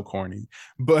 this is so corny.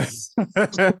 But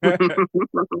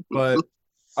but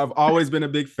I've always been a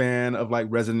big fan of like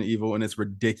Resident Evil and its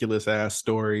ridiculous ass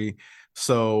story.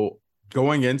 So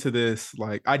going into this,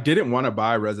 like I didn't want to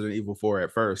buy Resident Evil 4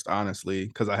 at first, honestly,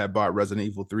 because I had bought Resident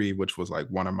Evil 3, which was like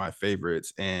one of my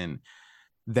favorites. And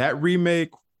that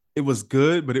remake, it was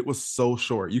good, but it was so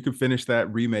short. You could finish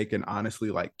that remake in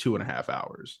honestly like 2.5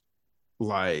 hours.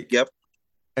 Like, Yep.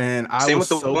 and I Same was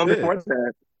with the so one before pissed.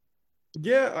 that.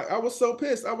 Yeah, I was so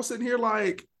pissed. I was sitting here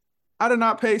like, I did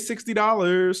not pay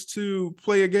 $60 to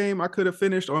play a game I could have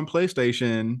finished on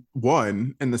PlayStation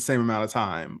 1 in the same amount of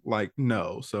time. Like,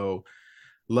 no. So,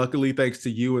 luckily, thanks to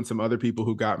you and some other people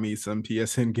who got me some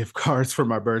PSN gift cards for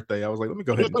my birthday, I was like, let me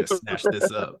go ahead and just snatch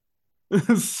this up.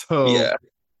 so, Yeah.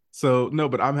 so no,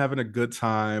 but I'm having a good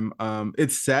time.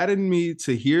 It saddened me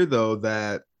to hear though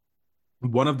that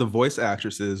one of the voice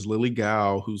actresses, Lily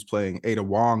Gao, who's playing Ada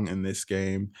Wong in this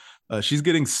game, she's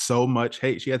getting so much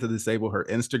hate. She had to disable her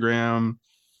Instagram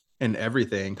and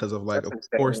everything because of like, That's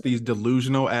of course, insane. these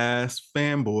delusional ass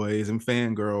fanboys and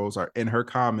fangirls are in her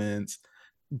comments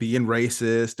being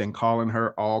racist and calling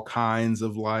her all kinds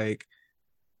of like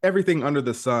everything under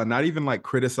the sun, not even like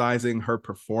criticizing her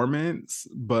performance,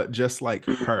 but just like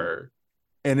Mhm. her.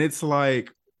 And it's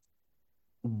like,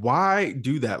 why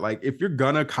do that? Like, if you're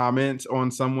gonna comment on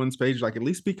someone's page, like at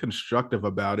least be constructive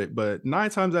about it. But 9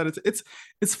 times out of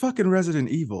it's fucking Resident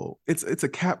Evil. It's a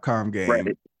Capcom game.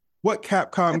 Right. What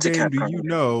Capcom It's a game do Capcom. you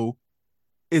know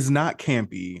is not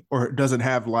campy or doesn't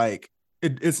have like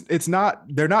it's not,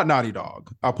 they're not Naughty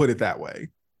Dog. I'll put it that way.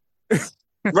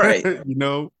 Right. You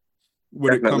know,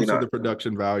 when it Definitely comes to not. the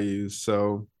production values.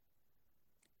 So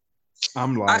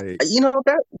I'm I, like, you know,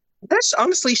 that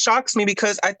honestly shocks me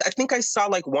because I think I saw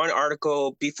like one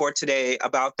article before today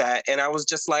about that, and I was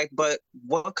just like, but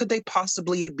what could they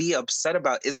possibly be upset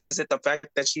about? Is it the fact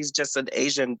that she's just an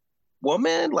Asian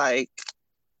woman? Like,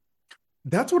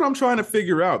 that's what I'm trying to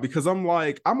figure out because I'm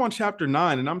like, I'm on chapter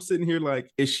 9 and I'm sitting here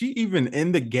like, is she even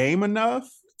in the game enough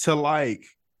to like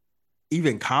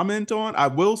even comment on? I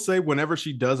will say, whenever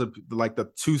she does, like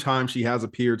the 2 times she has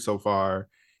appeared so far,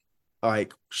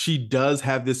 like she does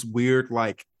have this weird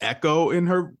like echo in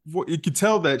her voice. You could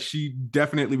tell that she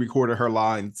definitely recorded her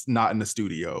lines not in the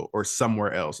studio or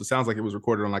somewhere else. It sounds like it was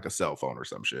recorded on like a cell phone or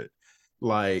some shit.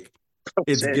 Like, oh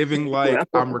it's shit, giving well, like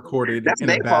I'm recorded that's in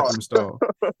a their fault. bathroom stall.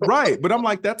 Right. But I'm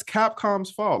like, that's Capcom's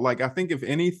fault. Like, I think if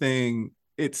anything,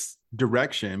 it's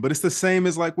direction. But it's the same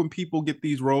as like when people get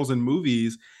these roles in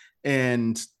movies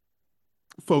and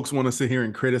folks want to sit here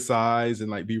and criticize and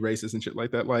like be racist and shit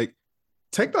like that. Like,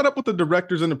 take that up with the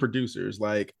directors and the producers.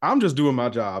 Like, I'm just doing my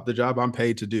job, the job I'm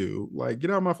paid to do. Like, get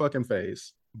out of my fucking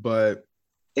face. But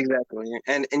Exactly.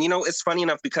 And you know, it's funny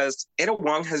enough because Ada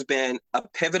Wong has been a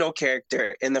pivotal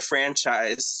character in the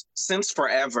franchise since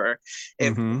forever.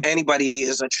 If mm-hmm. anybody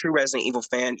is a true Resident Evil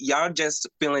fan, y'all just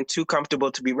feeling too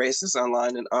comfortable to be racist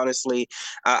online. And honestly,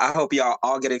 I hope y'all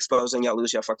all get exposed and y'all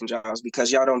lose your fucking jobs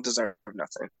because y'all don't deserve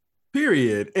nothing.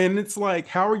 Period. And it's like,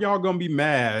 how are y'all gonna be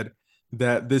mad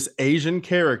that this Asian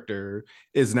character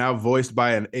is now voiced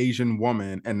by an Asian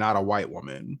woman and not a white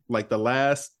woman? Like, the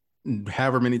last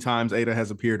however many times Ada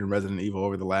has appeared in Resident Evil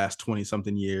over the last 20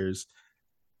 something years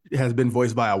has been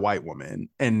voiced by a white woman.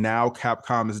 And now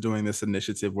Capcom is doing this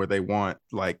initiative where they want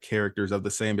like characters of the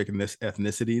same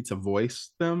ethnicity to voice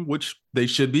them, which they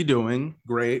should be doing.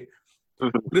 Great.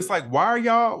 But it's like, why are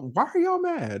y'all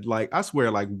mad? Like, I swear,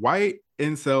 like white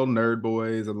incel nerd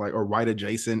boys and like, or white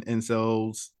adjacent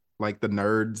incels, like the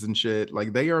nerds and shit,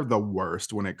 like they are the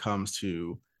worst when it comes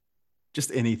to just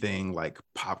anything like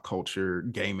pop culture,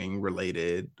 gaming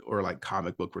related, or like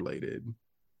comic book related.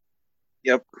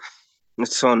 Yep.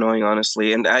 It's so annoying,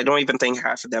 honestly. And I don't even think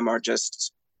half of them are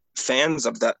just fans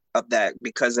of that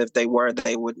because if they were,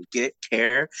 they wouldn't get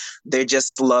care. They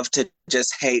just love to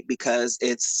just hate because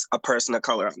it's a person of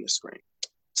color on the screen.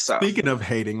 So, Speaking of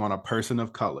hating on a person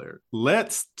of color,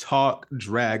 let's talk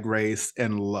Drag Race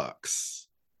and Lux.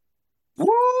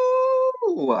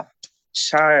 woo,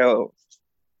 child,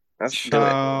 let's do it.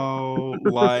 Child,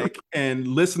 like, and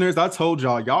listeners, I told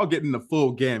y'all getting the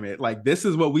full gamut. Like, this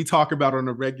is what we talk about on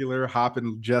a regular,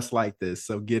 hopping just like this.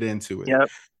 So get into it. Yep,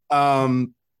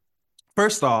 Um,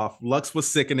 First off, Lux was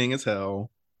sickening as hell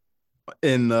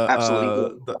in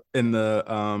absolutely.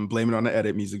 the Blame It on the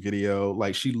Edit music video.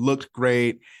 Like, she looked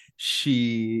great.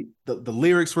 The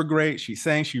lyrics were great. She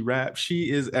sang, she rapped, she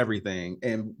is everything.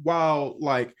 And while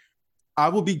like I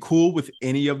will be cool with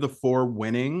any of the 4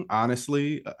 winning,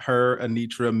 honestly, her,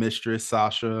 Anitra, Mistress,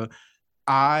 Sasha.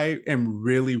 I am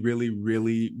really, really,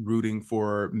 really rooting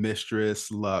for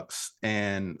Mistress, Lux,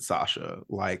 and Sasha.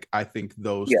 Like, I think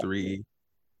those Yeah. 3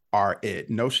 are it.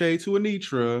 No shade to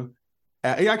Anitra.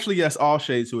 Actually, yes, all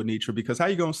shade to Anitra, because how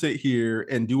you gonna sit here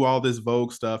and do all this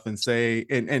Vogue stuff and say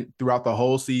and throughout the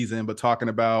whole season, but talking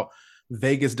about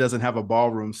Vegas doesn't have a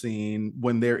ballroom scene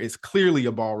when there is clearly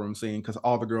a ballroom scene, because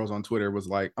all the girls on Twitter was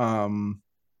like,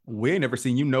 we ain't never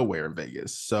seen you nowhere in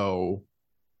Vegas, so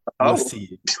let's Oh,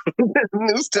 see.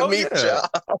 news to Oh me, yeah, child.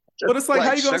 but Just it's like, how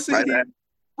like you gonna shook by sit here? that.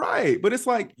 Right. But it's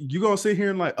like, you gonna sit here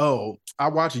and like, oh, I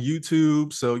watch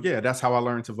YouTube. So yeah, that's how I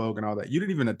learned to Vogue and all that. You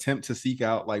didn't even attempt to seek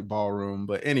out like ballroom.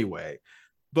 But anyway,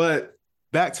 but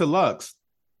back to Lux.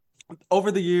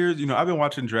 Over the years, I've been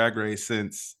watching Drag Race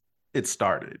since it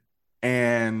started.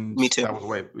 And Me too. that was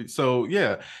way. So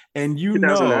yeah. And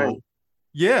 2009.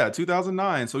 yeah,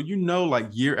 2009. So like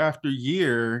year after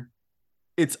year,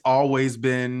 it's always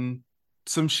been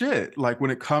some shit. Like,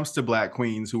 when it comes to Black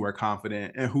queens who are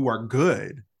confident and who are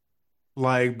good,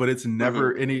 like, but it's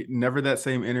Mm-hmm. never that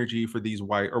same energy for these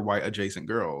white or white adjacent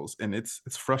girls, and it's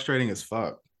frustrating as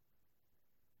fuck.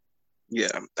 Yeah,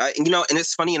 and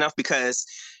it's funny enough because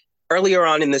earlier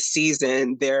on in the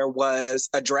season there was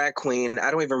a drag queen.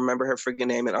 I don't even remember her freaking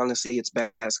name, and honestly, it's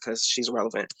best because she's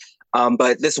relevant.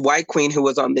 But this white queen who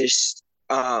was on this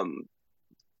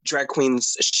drag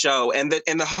queens show, and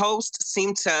the host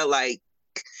seemed to like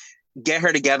get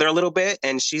her together a little bit,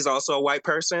 and she's also a white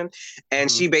person, and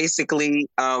she basically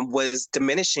was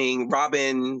diminishing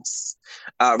Robin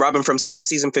from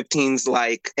season 15's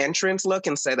like entrance look,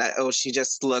 and said that, oh, she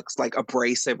just looks like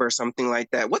abrasive or something like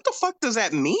that. What the fuck does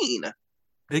that mean?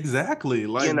 Exactly.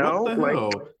 Like, You what know, the like,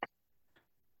 hell?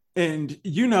 And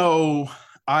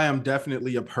I am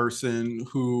definitely a person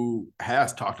who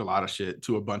has talked a lot of shit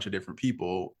to a bunch of different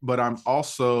people, but I'm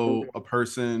also a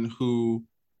person who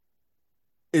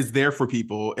is there for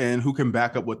people and who can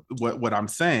back up what I'm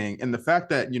saying. And the fact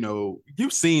that,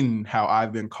 you've seen how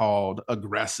I've been called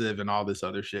aggressive and all this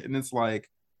other shit. And it's like,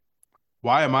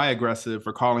 why am I aggressive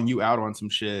for calling you out on some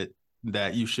shit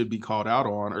that you should be called out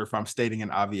on? Or if I'm stating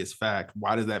an obvious fact,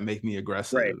 why does that make me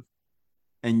aggressive? right,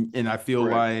 And I feel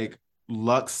right. like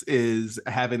Lux is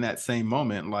having that same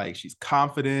moment. Like, she's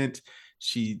confident.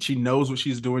 She knows what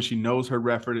she's doing. She knows her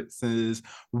references.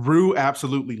 Rue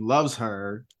absolutely loves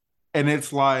her. And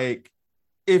it's like,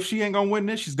 if she ain't gonna win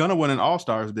this, she's gonna win an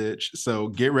All-Stars, bitch. So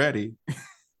get ready.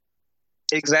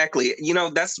 Exactly.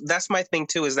 That's my thing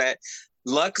too, is that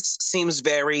Lux seems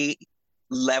very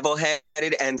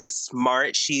level-headed and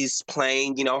smart. She's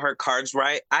playing, her cards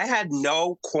right. I had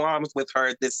no qualms with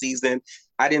her this season.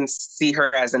 I didn't see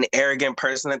her as an arrogant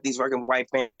person that these fucking white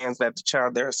fans, that the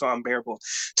child there is so unbearable,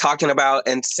 talking about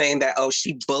and saying that, oh,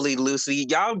 she bullied Lucy.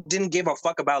 Y'all didn't give a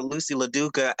fuck about Lucy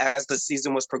LaDuca as the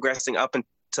season was progressing up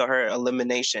until her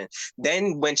elimination.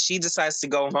 Then when she decides to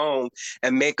go home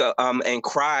and make and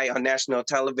cry on national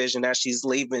television as she's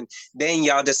leaving, then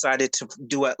y'all decided to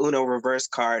do a Uno reverse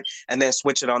card and then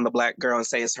switch it on the black girl and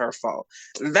say it's her fault.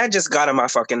 That just got on my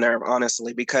fucking nerve,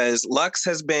 honestly, because Lux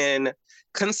has been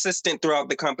consistent throughout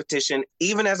the competition,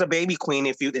 even as a baby queen,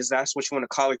 if that's what you want to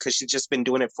call her, because she's just been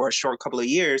doing it for a short couple of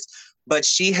years. But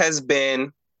she has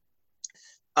been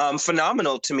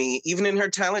phenomenal to me, even in her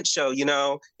talent show.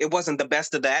 It wasn't the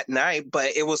best of that night, but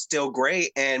it was still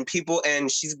great. And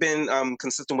she's been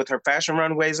consistent with her fashion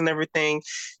runways and everything.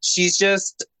 She's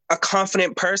just a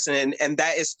confident person, and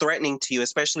that is threatening to you,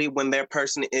 especially when their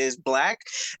person is Black.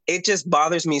 It just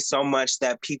bothers me so much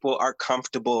that people are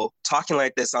comfortable talking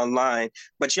like this online,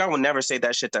 but y'all will never say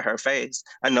that shit to her face.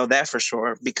 I know that for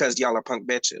sure, because y'all are punk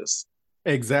bitches.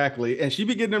 Exactly. And she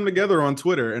be getting them together on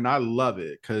Twitter, and I love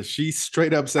it because she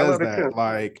straight up I says love it too. that,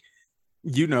 like,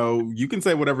 you can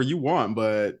say whatever you want,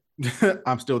 but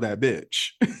I'm still that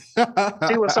bitch.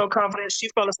 She was so confident. She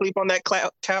fell asleep on that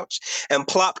couch and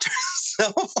plopped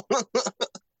herself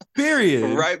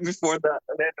Period. right before the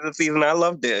end of the season. I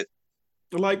loved it.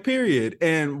 Like, period.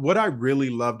 And what I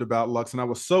really loved about Lux, and I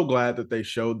was so glad that they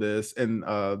showed this in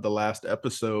the last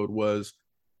episode, was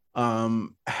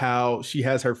how she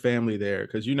has her family there.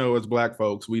 Because as Black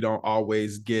folks, we don't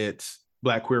always get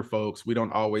Black queer folks, we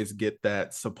don't always get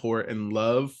that support and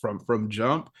love from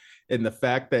jump. And the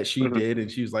fact that she did, and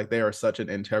she was like, they are such an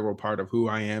integral part of who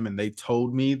I am, and they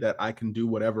told me that I can do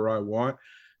whatever I want.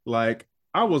 Like,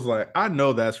 I was like, I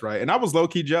know that's right. And I was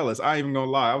low-key jealous. I ain't even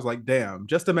gonna lie. I was like, damn,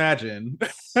 just imagine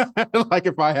like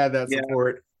if I had that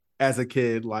support as a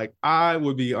kid, like I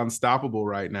would be unstoppable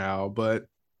right now. But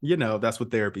that's what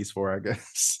therapy's for, I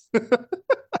guess.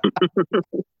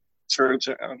 True.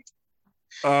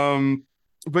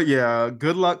 But yeah,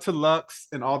 good luck to Lux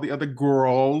and all the other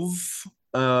girls.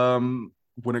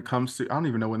 When it comes to, I don't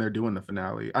even know when they're doing the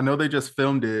finale. I know they just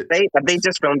filmed it. They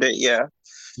just filmed it, yeah.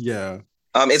 Yeah.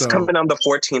 It's coming on the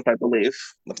 14th, I believe,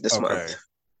 of this month.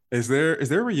 Is there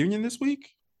a reunion this week?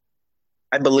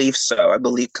 I believe so.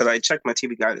 Because I checked my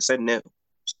TV guide. It said no.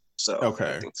 So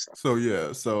okay. I think so. So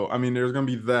yeah. So I mean, there's gonna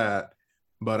be that,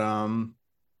 but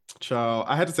child,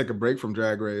 I had to take a break from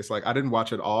Drag Race. Like, I didn't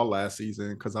watch it all last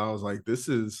season because I was like, this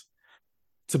is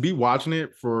to be watching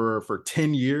it for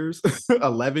 10 years,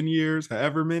 11 years,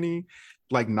 however many,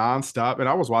 like nonstop. And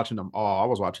I was watching them all. I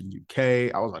was watching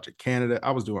UK, I was watching Canada,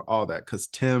 I was doing all that because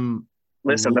Tim.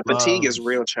 Listen, the fatigue is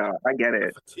real, child. I get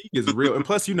it. Fatigue is real. And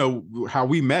plus, how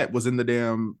we met was in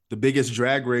the biggest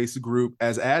Drag Race group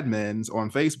as admins on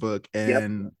Facebook.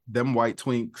 And them white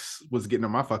twinks was getting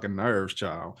on my fucking nerves,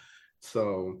 child.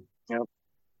 So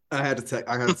I had to take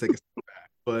a step back.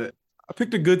 But I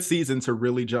picked a good season to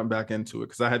really jump back into it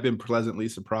because I had been pleasantly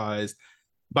surprised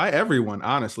by everyone.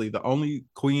 Honestly, the only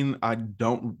queen I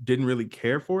didn't really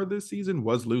care for this season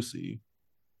was Lucy.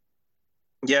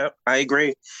 Yeah, I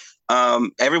agree.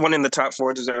 Everyone in the top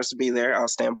 4 deserves to be there. I'll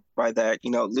stand by that.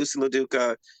 Lucy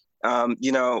LaDuca,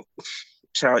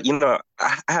 child,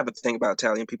 I have a thing about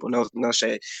Italian people, no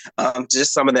shade.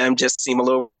 Just some of them just seem a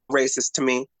little racist to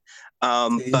me.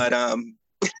 But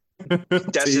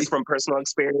that's just from personal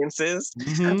experiences.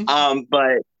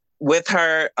 But with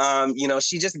her,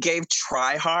 she just gave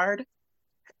try hard.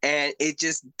 and it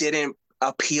just didn't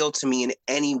appeal to me in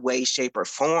any way, shape, or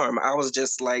form. I was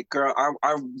just like, girl,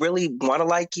 I really want to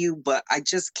like you, but I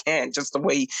just can't. Just the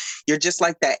way you're just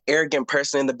like that arrogant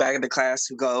person in the back of the class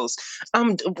who goes,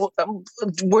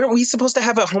 weren't we supposed to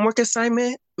have a homework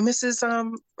assignment, Mrs.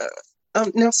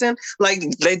 Nelson? Like,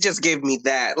 they just gave me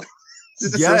that. This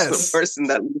is the Yes. person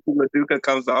that Lucy LaDuca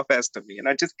comes off as to me, and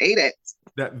I just hate it.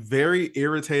 That very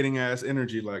irritating ass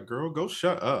energy, like, girl, go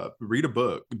shut up, read a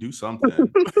book, do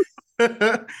something.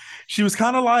 She was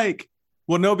kind of like,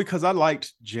 well, no, because I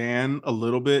liked Jan a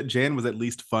little bit. Jan was at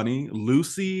least funny.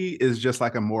 Lucy is just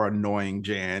like a more annoying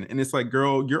Jan. And it's like,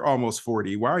 girl, you're almost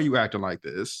 40. Why are you acting like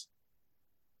this?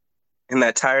 And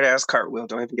that tired ass cartwheel,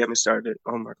 don't even get me started.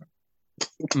 Oh my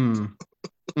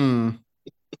God.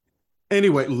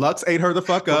 Anyway, Lux ate her the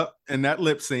fuck up in that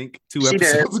lip sync 2 She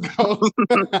episodes ago.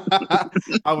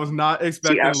 I was not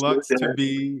expecting Lux to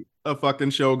be a fucking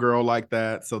showgirl like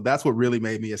that. So that's what really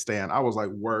made me a stan. I was like,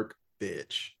 work,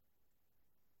 bitch.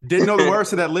 Didn't know the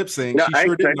words to that lip sync. No, She I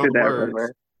sure didn't know expected the that words. from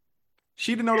her.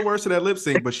 She didn't know the words to that lip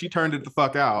sync, but she turned it the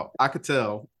fuck out. I could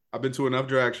tell. I've been to enough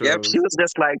drag shows. Yep, she was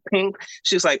just like pink.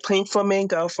 She was like pink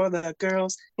flamingo for the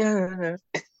girls. Yeah,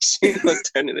 she was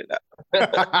turning it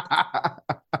up.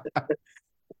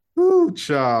 Ooh,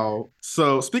 child.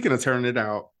 So speaking of turning it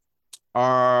out,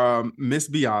 Miss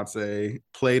Beyonce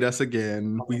played us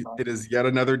again. It is yet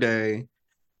another day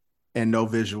and no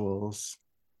visuals.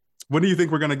 When do you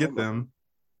think we're gonna get them?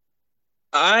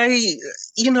 I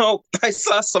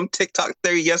saw some TikTok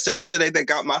theory yesterday that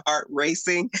got my heart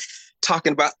racing,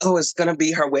 talking about, it's gonna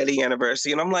be her wedding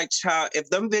anniversary. And I'm like, child, if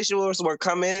them visuals were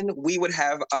coming, we would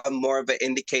have more of an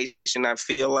indication. I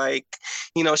feel like,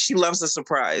 she loves a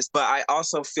surprise, but I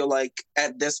also feel like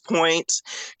at this point,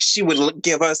 she would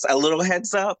give us a little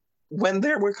heads up when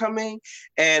they were coming.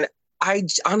 And I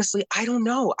honestly, I don't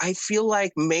know. I feel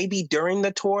like maybe during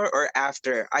the tour or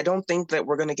after. I don't think that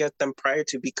we're going to get them prior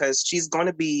to, because she's going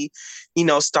to be,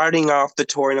 starting off the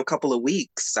tour in a couple of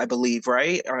weeks, I believe,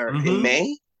 right? Or in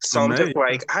May. So I'm just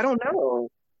like, I don't know.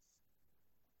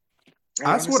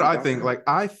 That's what I think. Like,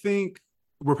 I think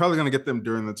we're probably going to get them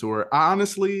during the tour. I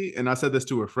honestly, and I said this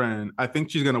to a friend, I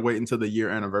think she's going to wait until the year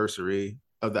anniversary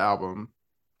of the album.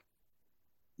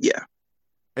 Yeah.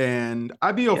 And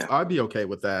I'd be okay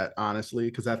with that, honestly,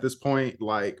 because at this point,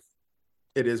 like,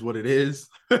 it is what it is.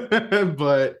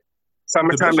 But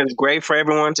summertime is great for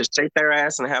everyone to shake their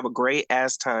ass and have a great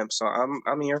ass time. So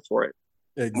I'm here for it.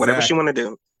 Exactly. Whatever she want to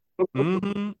do.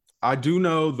 Mm-hmm. I do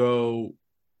know though,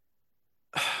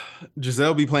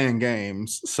 Giselle be playing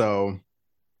games, so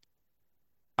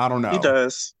I don't know. He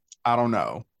does. I don't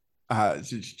know.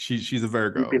 She's a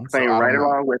Virgo. You've been playing right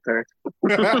along with her.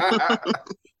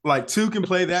 Like, 2 can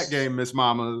play that game, Miss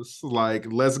Mamas. Like,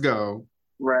 let's go.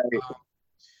 Right.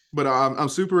 But I'm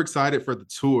super excited for the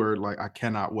tour. Like, I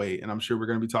cannot wait, and I'm sure we're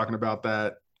going to be talking about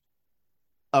that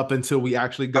up until we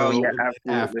actually go. Oh, yeah,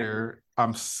 after,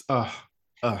 I'm so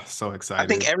excited. I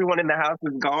think everyone in the house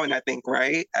is going. I think,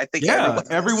 right? I think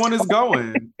everyone is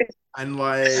going. And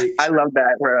like, I love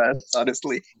that for us,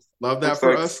 honestly. Love that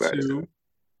for us too.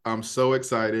 I'm so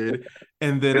excited.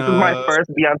 And then this is my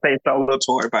first Beyonce solo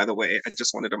tour, by the way. I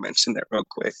just wanted to mention that real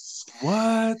quick.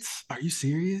 What? Are you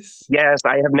serious? Yes,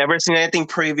 I have never seen anything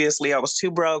previously. I was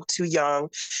too broke, too young.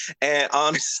 And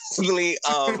honestly,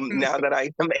 now that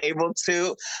I am able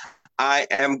to, I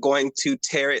am going to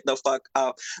tear it the fuck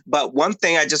up. But one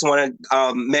thing I just want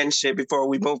to mention before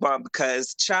we move on,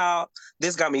 because, child,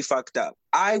 this got me fucked up.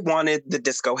 I wanted the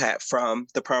disco hat from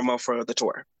the promo for the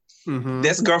tour. Mm-hmm.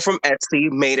 This girl from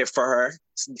Etsy made it for her,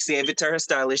 gave it to her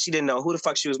stylist. She didn't know who the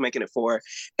fuck she was making it for.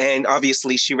 And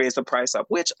obviously she raised the price up,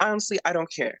 which honestly, I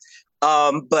don't care.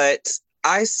 But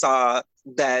I saw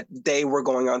that they were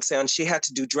going on sale and she had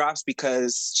to do drops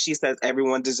because she says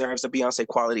everyone deserves a Beyonce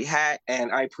quality hat.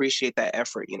 And I appreciate that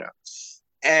effort,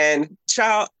 And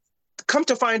child, come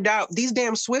to find out, these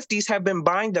damn Swifties have been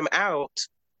buying them out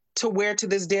to wear to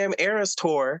this damn Eras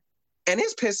tour. And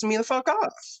it's pissing me the fuck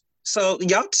off. So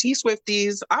y'all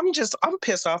T-Swifties, I'm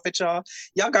pissed off at y'all.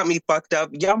 Y'all got me fucked up.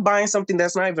 Y'all buying something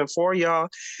that's not even for y'all,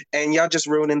 and y'all just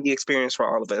ruining the experience for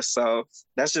all of us. So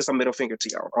that's just a middle finger to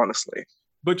y'all, honestly.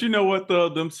 But you know what,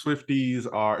 them Swifties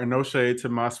are, and no shade to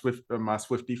my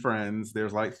Swiftie friends.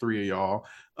 There's like 3 of y'all.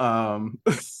 But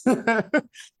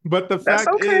the fact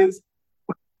is,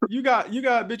 you got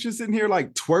bitches sitting here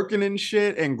like twerking and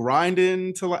shit and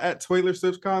grinding at Taylor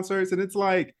Swift concerts, and it's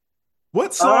like,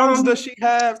 what songs does she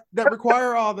have that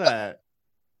require all that?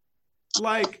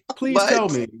 Like, please tell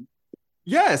me.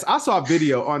 Yes, I saw a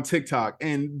video on TikTok,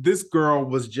 and this girl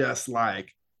was just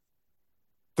like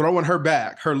throwing her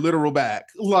literal back,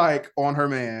 like on her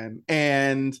man.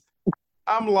 And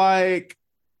I'm like,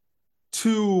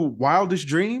 to Wildest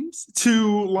Dreams,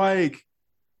 to like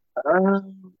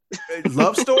Um,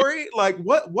 Love Story. Like,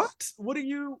 what are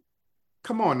you?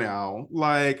 Come on now,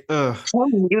 like,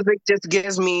 Music just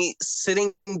gives me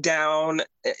sitting down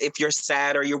if you're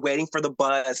sad or you're waiting for the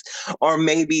bus, or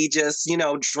maybe just,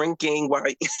 drinking while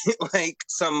like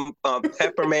some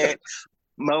peppermint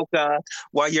mocha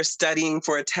while you're studying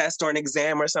for a test or an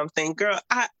exam or something. Girl,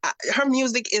 her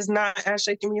music is not ass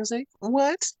shaking music.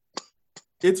 What?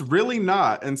 it's really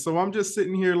not. And so I'm just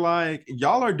sitting here like,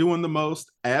 y'all are doing the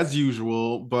most as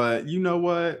usual, but you know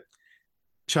what?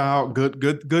 Child,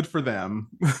 good for them.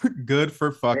 Good for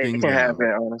It fucking can them.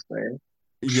 happen, honestly.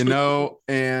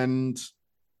 And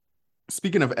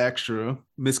speaking of extra,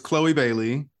 Miss Chloe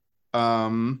Bailey,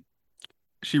 um,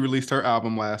 she released her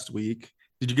album last week.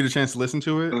 Did you get a chance to listen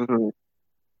to it? Hmm.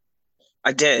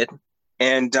 I did.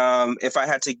 And if I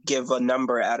had to give a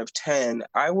number out of 10,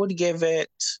 I would give it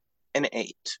an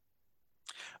 8.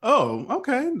 Oh,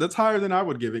 okay. That's higher than I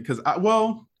would give it because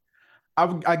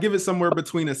I give it somewhere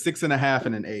between a 6.5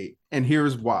 and an 8. And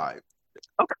here's why.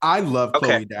 Okay. I love Okay.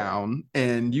 Chloe Down,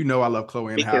 and you know I love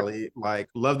Chloe and Me too. Halle. Like,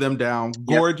 love them down. Yep.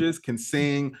 Gorgeous, can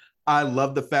sing. I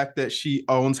love the fact that she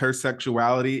owns her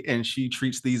sexuality and she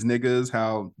treats these niggas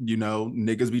how,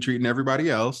 niggas be treating everybody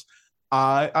else.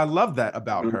 I love that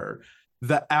about Mhm. her.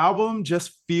 The album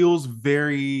just feels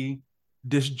very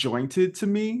disjointed to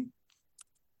me.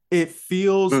 It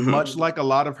feels Mhm. much like a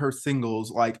lot of her singles.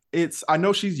 Like, I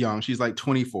know she's young, she's like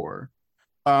 24.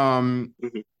 Um,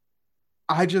 Mhm.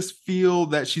 I just feel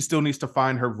that she still needs to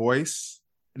find her voice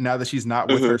now that she's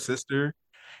not with her Mhm. sister.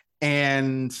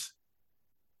 And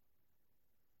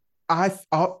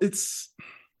it's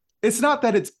not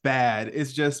that it's bad.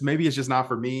 It's just, maybe it's just not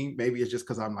for me. Maybe it's just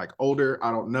because I'm like older.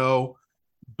 I don't know.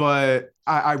 But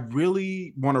I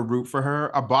really want to root for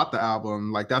her. I bought the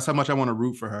album. Like, that's how much I want to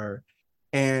root for her.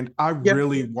 And I Yeah.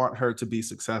 really want her to be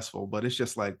successful. But it's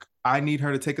just like, I need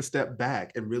her to take a step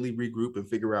back and really regroup and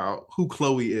figure out who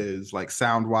Chloe is, like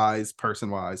sound wise, person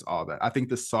wise, all that. I think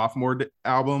the sophomore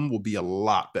album will be a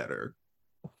lot better.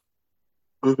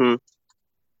 Mhm.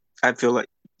 I feel like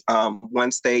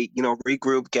once they,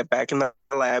 regroup, get back in the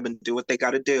lab and do what they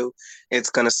got to do, it's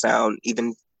gonna sound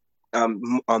even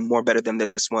more better than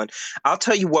this one. I'll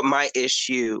tell you what my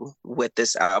issue with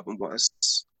this album was.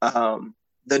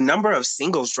 The number of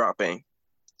singles dropping.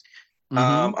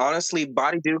 Mm-hmm. Honestly,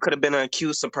 Body Dude could have been a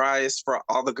cute surprise for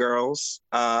all the girls.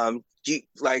 Girl,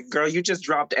 you just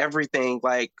dropped everything,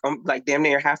 like damn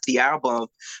near half the album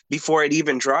before it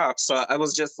even dropped. So I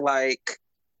was just like,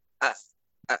 I,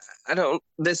 I, I don't.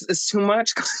 This is too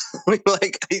much.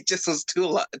 Like it just was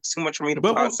too much for me to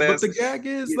But process. the gag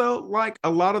is though, like a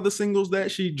lot of the singles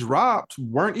that she dropped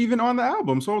weren't even on the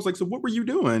album. So I was like, so what were you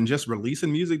doing? Just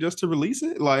releasing music just to release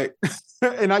it? Like,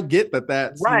 and I get that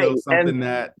that's Right, and something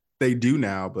that they do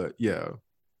now, but yeah.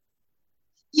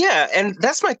 yeah, and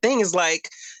that's my thing is like,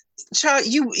 child,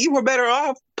 you were better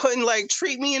off putting like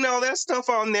Treat Me and all that stuff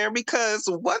on there, because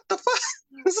what the fuck?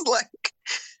 It's like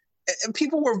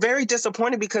people were very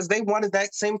disappointed because they wanted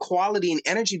that same quality and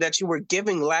energy that you were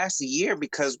giving last year,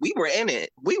 because we were in it.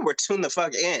 We were tuned the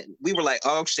fuck in. We were like,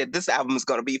 oh shit, this album is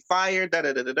gonna be fire, da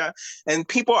da da da da. And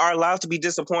people are allowed to be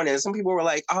disappointed. Some people were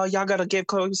like, oh, y'all gotta give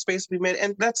Chloe space to be made,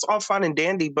 and that's all fine and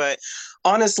dandy. But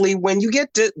honestly, when you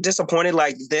get disappointed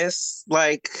like this,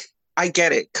 like I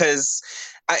get it, because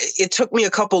it took me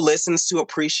a couple listens to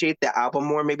appreciate the album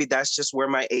more. Maybe that's just where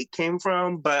my 8 came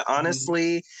from. But Mhm.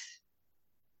 honestly,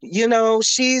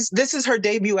 this is her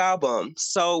debut album.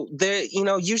 So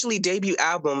usually debut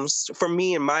albums, for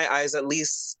me, in my eyes at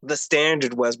least, the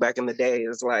standard was back in the day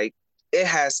is like it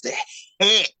has to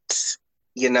hit,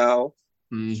 you know.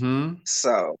 Mm-hmm.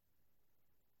 So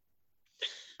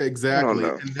I don't Exactly.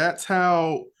 know.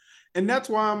 And that's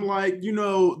why I'm like,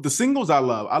 the singles I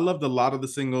love. I loved a lot of the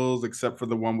singles except for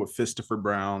the one with Christopher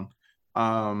Brown.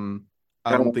 Um,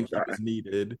 I don't Oh, think he God. was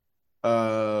needed.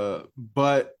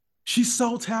 But she's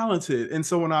so talented. And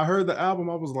so when I heard the album,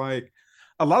 I was like,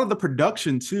 a lot of the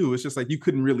production too, it's just like you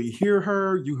couldn't really hear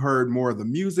her. You heard more of the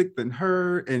music than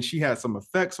her, and she had some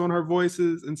effects on her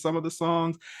voices in some of the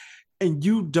songs. And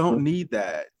you don't need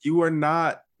that. You are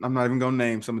not, I'm not even gonna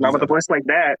name some of Not these with a other. voice like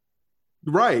that.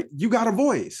 Right. You got a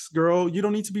voice, girl. You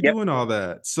don't need to be Yep. doing all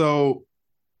that. So,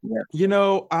 Yeah.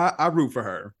 I root for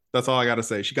her. That's all I got to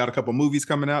say. She got a couple movies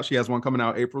coming out. She has one coming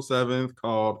out April 7th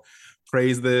called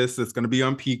Praise This. It's going to be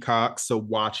on Peacock. So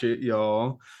watch it,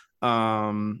 y'all.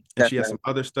 And she has Definitely. some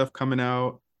other stuff coming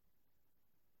out.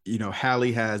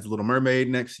 Halle has Little Mermaid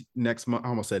next month. I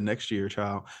almost said next year,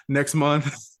 child. Next month.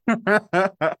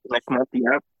 Next month.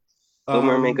 Yep. Little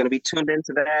Mermaid going to be tuned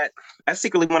into that. I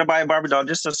secretly want to buy a Barbie doll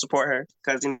just to support her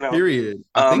because, Period.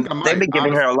 I think I they've might, been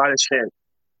giving her a lot of shit.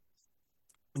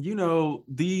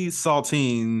 These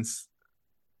saltines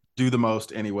do the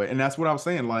most anyway. And that's what I was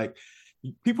saying. Like,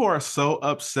 people are so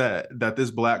upset that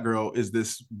this black girl is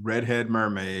this redhead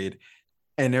mermaid.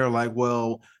 And they're like,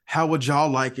 well, how would y'all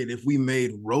like it if we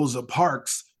made Rosa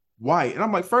Parks white? And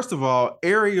I'm like, first of all,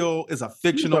 Ariel is a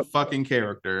fictional fucking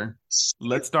character.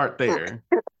 Let's start there.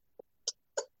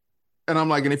 And I'm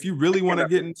like, and if you really want to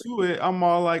get into it, I'm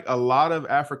all like, a lot of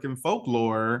African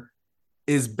folklore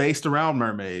is based around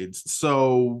mermaids.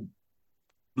 So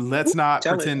let's not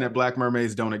pretend that black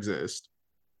mermaids don't exist.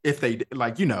 If they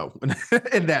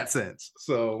in that sense.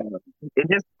 So it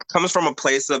just comes from a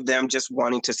place of them just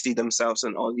wanting to see themselves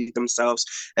and only themselves,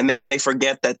 and then they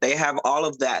forget that they have all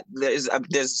of that. There's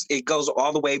it goes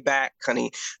all the way back,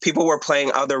 honey. People were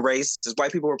playing other races.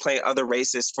 White people were playing other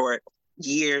races for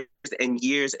years and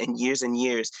years and years and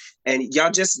years, and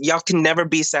y'all can never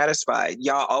be satisfied.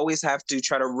 Y'all always have to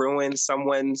try to ruin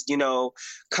someone's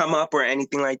come up or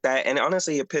anything like that, and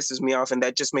honestly it pisses me off, and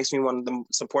that just makes me want to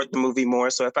support the movie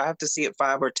more. So if I have to see it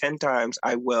 5 or 10 times,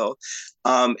 I will.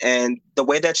 And the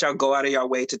way that y'all go out of your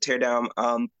way to tear down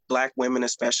black women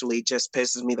especially just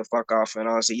pisses me the fuck off, and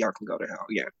honestly y'all can go to hell.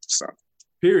 So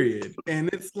period. And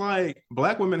it's like,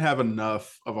 black women have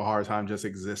enough of a hard time just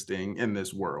existing in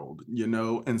this world,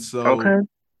 and so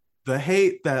the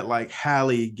hate that like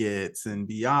Halle gets, and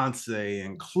Beyonce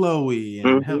and Chloe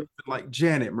and like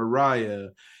Janet, Mariah,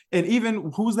 and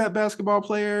even who's that basketball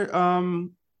player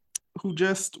who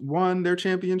just won their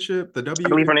championship, the I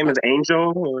believe her name is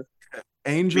Angel.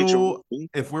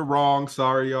 If we're wrong,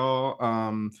 sorry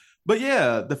y'all. But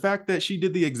yeah, the fact that she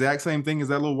did the exact same thing as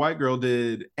that little white girl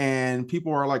did, and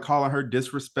people are like calling her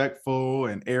disrespectful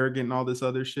and arrogant and all this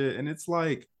other shit, and it's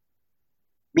like,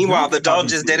 meanwhile the doll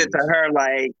just did it to her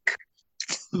like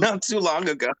not too long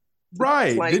ago,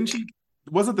 right? Like, didn't she?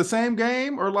 Was it the same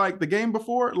game or like the game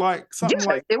before? Like something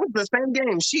like it was the same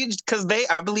game.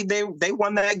 I believe they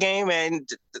won that game, and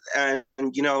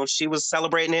she was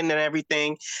celebrating it and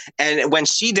everything. And when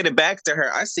she did it back to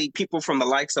her, I see people from the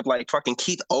likes of like fucking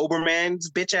Keith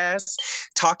Olbermann's bitch ass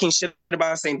talking shit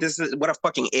about, saying this is what a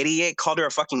fucking idiot, called her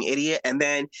a fucking idiot, and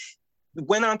then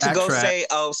went on to go say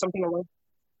something like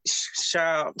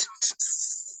shout.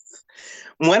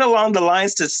 Went along the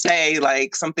lines to say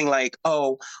like something like,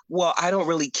 oh, well, I don't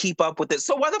really keep up with it.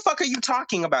 So why the fuck are you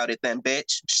talking about it then,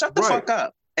 bitch? Shut the fuck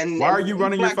up. And why are you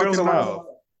running your fucking mouth?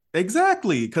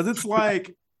 Exactly. Because it's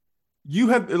like, you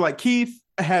have like, Keith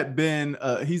had been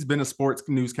he's been a sports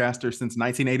newscaster since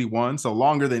 1981, so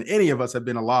longer than any of us have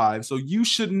been alive. So you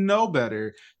should know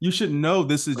better. You should know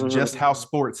this is just how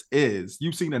sports is.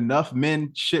 You've seen enough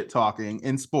men shit talking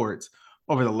in sports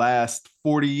over the last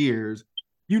 40 years.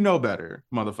 You know better,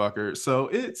 motherfucker. So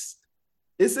it's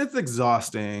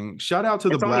exhausting. Shout out to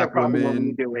the black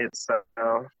women.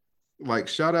 Like,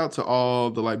 shout out to all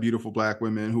the like beautiful black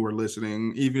women who are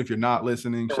listening. Even if you're not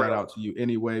listening, shout out to you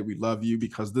anyway. We love you,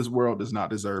 because this world does not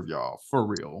deserve y'all, for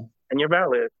real. And you're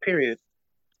valid, period.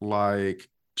 Like,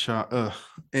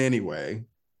 anyway.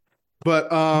 But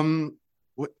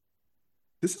what?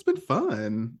 This has been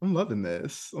fun. I'm loving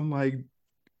this. I'm loving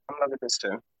this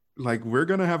too. Like, we're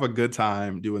gonna have a good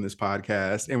time doing this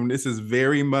podcast, and this is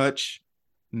very much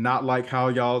not like how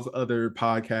y'all's other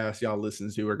podcasts y'all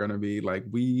listen to are gonna be. Like,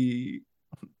 we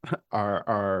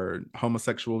are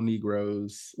homosexual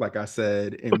Negroes, like I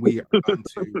said, and we are going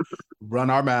to run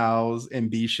our mouths and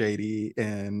be shady.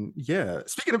 And yeah,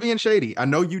 speaking of being shady, I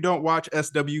know you don't watch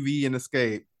SWV and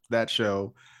Escape, that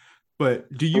show,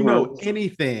 but do you know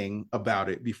anything about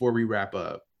it before we wrap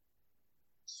up?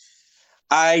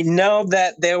 I know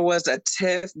that there was a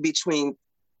tiff between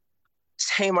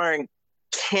Tamar and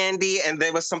Candy, and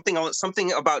there was something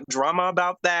about drama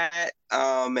about that.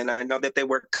 And I know that they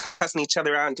were cussing each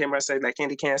other out, and Tamar said that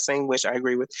Candy can't sing, which I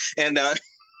agree with. And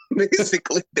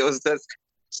basically, there was just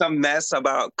some mess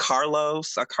about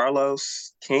Carlos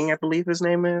King, I believe his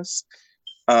name is.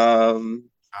 And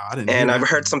I've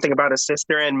heard something about his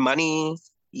sister and money.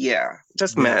 Yeah,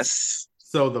 just mess.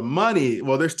 So the money,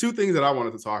 well, there's two things that I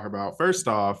wanted to talk about. First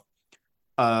off,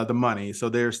 the money. So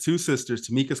there's two sisters,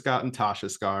 Tamika Scott and Tasha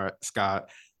Scott.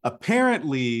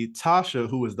 Apparently, Tasha,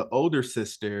 who is the older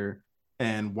sister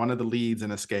and one of the leads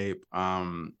in Escape,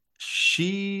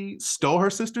 she stole her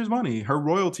sister's money, her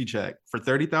royalty check, for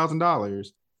 $30,000.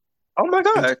 Oh my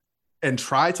God. And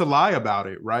tried to lie about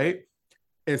it, right?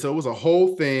 And so it was a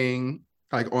whole thing,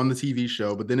 like, on the TV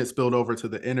show, but then it spilled over to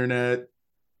the internet.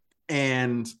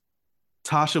 And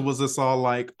Tasha was just all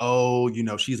like, oh,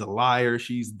 she's a liar,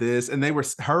 she's this. And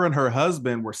her and her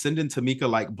husband were sending Tamika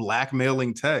like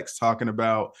blackmailing texts talking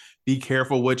about, be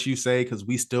careful what you say, because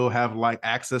we still have like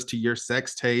access to your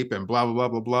sex tape and blah, blah, blah,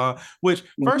 blah, blah. Which,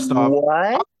 first off,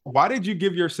 What? why did you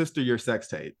give your sister your sex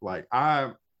tape? Like,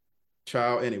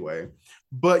 child, anyway.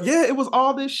 But yeah, it was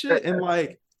all this shit. And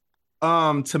like,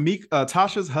 Tamika,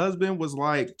 Tasha's husband was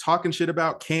like talking shit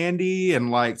about Candy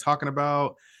and like talking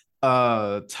about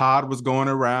Todd was going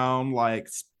around like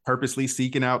purposely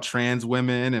seeking out trans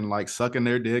women and like sucking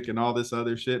their dick and all this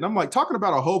other shit. And I'm like talking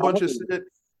about a whole bunch of shit,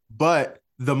 but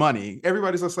the money.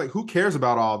 Everybody's just like, who cares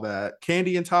about all that?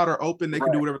 Candy and Todd are open. They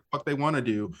can do whatever the fuck they want to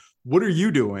do. What are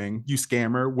you doing, you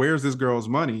scammer? Where's this girl's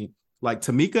money? Like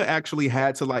Tamika actually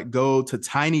had to like go to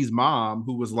Tiny's mom,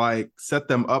 who was like set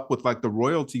them up with like the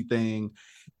royalty thing,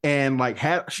 and like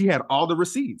she had all the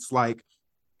receipts. Like,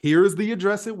 here's the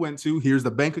address it went to, here's the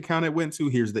bank account it went to,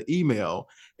 here's the email,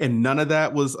 and none of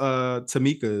that was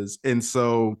Tamika's. And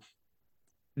so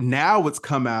now it's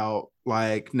come out,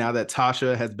 like now that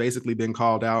Tasha has basically been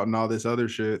called out and all this other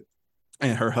shit,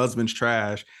 and her husband's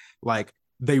trash, like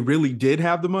they really did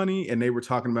have the money, and they were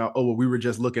talking about, oh well, we were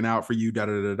just looking out for you, da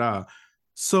da da da.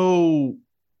 So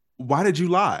why did you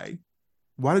lie?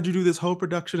 Why did you do this whole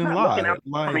production and lie? Looking out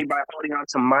for me by holding on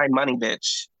to my money,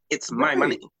 bitch. It's my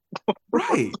money.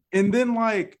 Right. And then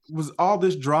like was all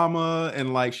this drama,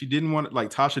 and like Tasha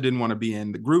didn't want to be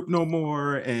in the group no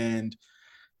more, and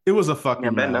it was a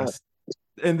fucking mess.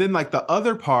 And then like the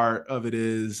other part of it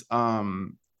is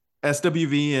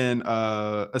SWV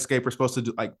and Escape were supposed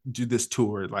to do this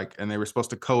tour, like, and they were supposed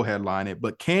to co-headline it,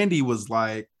 but Candy was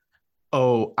like,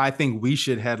 oh, I think we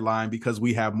should headline because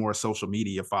we have more social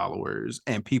media followers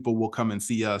and people will come and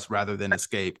see us rather than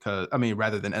Escape,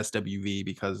 rather than SWV,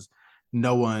 because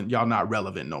y'all not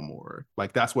relevant no more.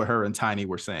 Like that's what her and Tiny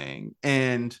were saying.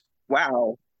 And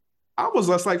wow, I was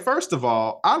just like, first of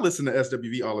all, I listen to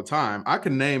SWV all the time. I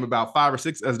can name about 5 or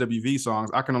 6 SWV songs.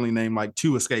 I can only name like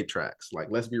 2 Escape tracks. Like,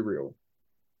 let's be real.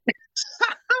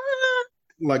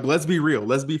 Like, let's be real.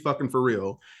 Let's be fucking for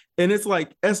real. And it's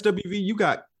like SWV, you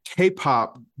got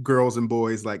K-pop girls and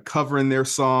boys like covering their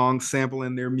songs,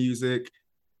 sampling their music.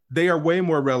 They are way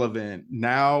more relevant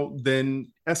now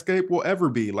than Escape will ever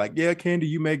be. Like, yeah, Candy,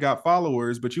 you may got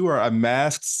followers, but you are a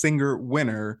Masked Singer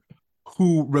winner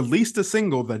who released a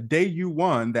single the day you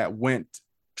won that went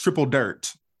triple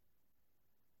dirt.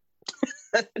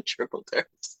 Triple dirt.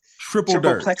 Triple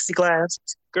dirt. Plexiglass.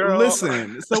 Girl.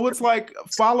 Listen, so it's like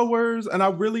followers, and I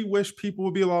really wish people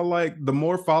would be all like, the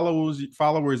more followers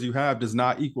you have does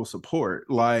not equal support.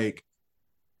 Like,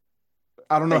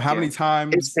 I don't know how many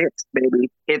times. It's hits,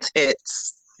 baby. It's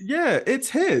hits. Yeah, it's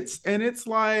hits. And it's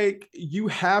like, you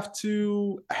have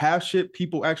to have shit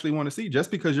people actually want to see. Just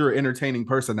because you're an entertaining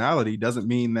personality doesn't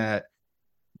mean that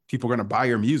people are going to buy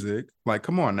your music. Like,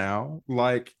 come on now.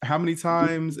 Like, how many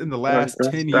times in the last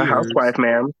 10 years? Housewife,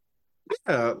 ma'am.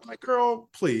 Yeah, like, girl,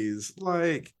 please.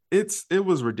 Like, it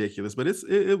was ridiculous, but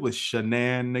it was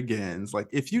shenanigans. Like,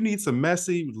 if you need some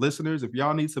messy listeners, if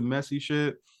y'all need some messy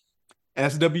shit,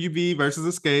 SWV versus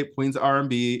Escape, Queens of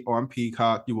R&B on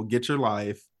Peacock, you will get your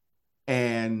life.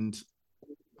 And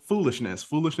foolishness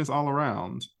all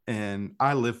around. And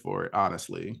I live for it,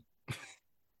 honestly.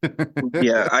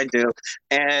 Yeah, I do.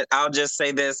 And I'll just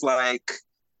say this, like,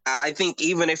 I think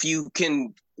even if you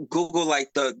can Google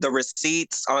like the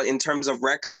receipts in terms of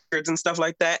records and stuff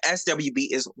like that, SWB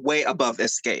is way above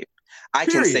Escape. I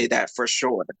can say that for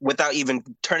sure without even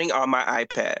turning on my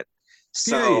iPad.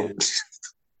 So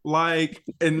like,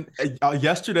 and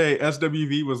yesterday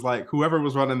SWV was like, whoever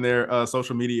was running their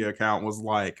social media account was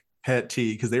like pet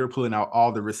tea, because they were pulling out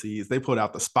all the receipts. They put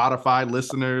out the Spotify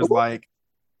listeners, like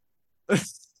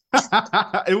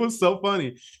it was so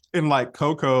funny. And like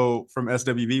Coco from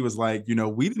SWV was like,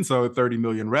 we didn't sell 30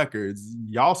 million records.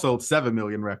 Y'all sold 7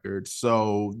 million records.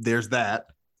 So there's that.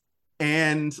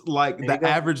 And like the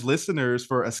average listeners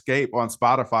for Escape on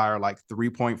Spotify are like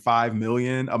 3.5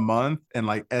 million a month. And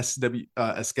like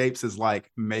Escapes is like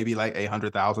maybe like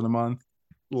 800,000 a month.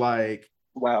 Like,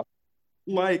 wow.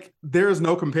 Like, there's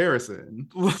no comparison.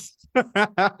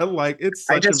 Like, it's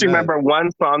such I just remember one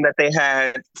song that they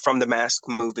had from the Mask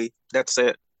movie. That's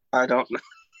it. I don't know.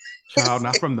 Child,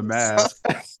 not from the Mask.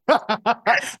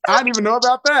 I didn't even know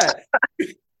about that.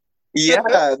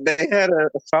 Yeah, they had a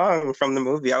song from the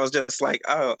movie. I was just like,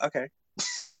 oh, okay.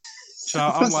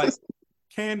 Child, I'm like,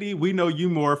 Candy, we know you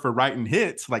more for writing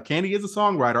hits. Like, Candy is a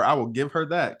songwriter. I will give her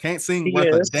that. Can't sing worth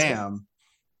a damn.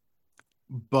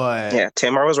 But yeah,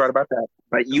 Tamar was right about that.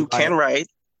 But you can write.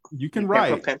 You can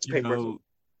write.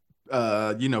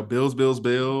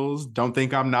 Bills. Don't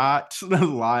think I'm not.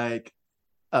 Like,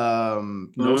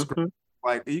 No script.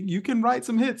 Like you can write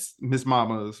some hits, Miss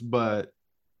Mamas, but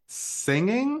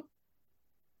singing,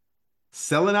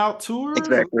 selling out tours,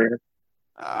 Exactly.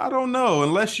 I don't know.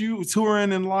 Unless you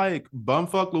touring in like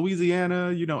bumfuck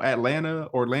Louisiana, Atlanta,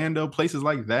 Orlando, places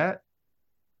like that.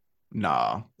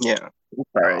 Nah. Yeah.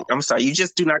 I'm sorry. You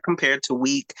just do not compare to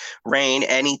Weak, Rain,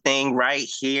 anything right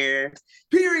here.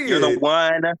 Period. You're the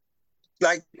one.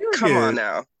 Like, Period. come on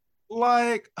now.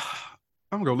 Like,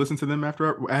 I'm gonna go listen to them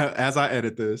as I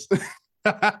edit this.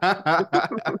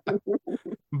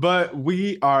 But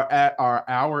we are at our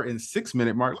hour and 6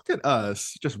 minute mark. Look at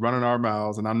us just running our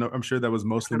mouths, and I'm sure that was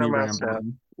mostly me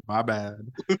rambling. My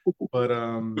bad.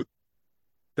 But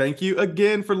thank you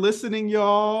again for listening,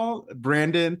 y'all.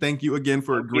 Brandon, thank you again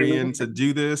for agreeing to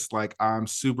do this. Like, I'm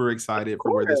super excited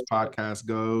for where this podcast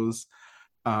goes.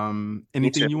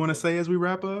 Anything you want to say as we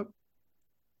wrap up?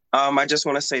 I just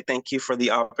want to say thank you for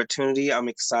the opportunity. I'm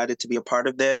excited to be a part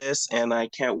of this, and I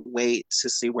can't wait to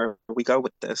see where we go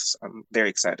with this. I'm very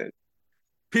excited.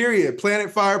 Period.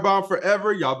 Planet Firebomb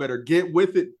forever. Y'all better get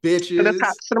with it, bitches. To the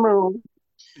top, to the moon.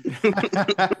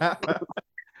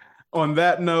 On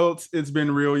that note, it's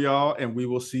been real, y'all, and we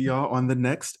will see y'all on the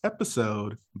next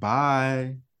episode.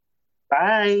 Bye.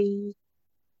 Bye.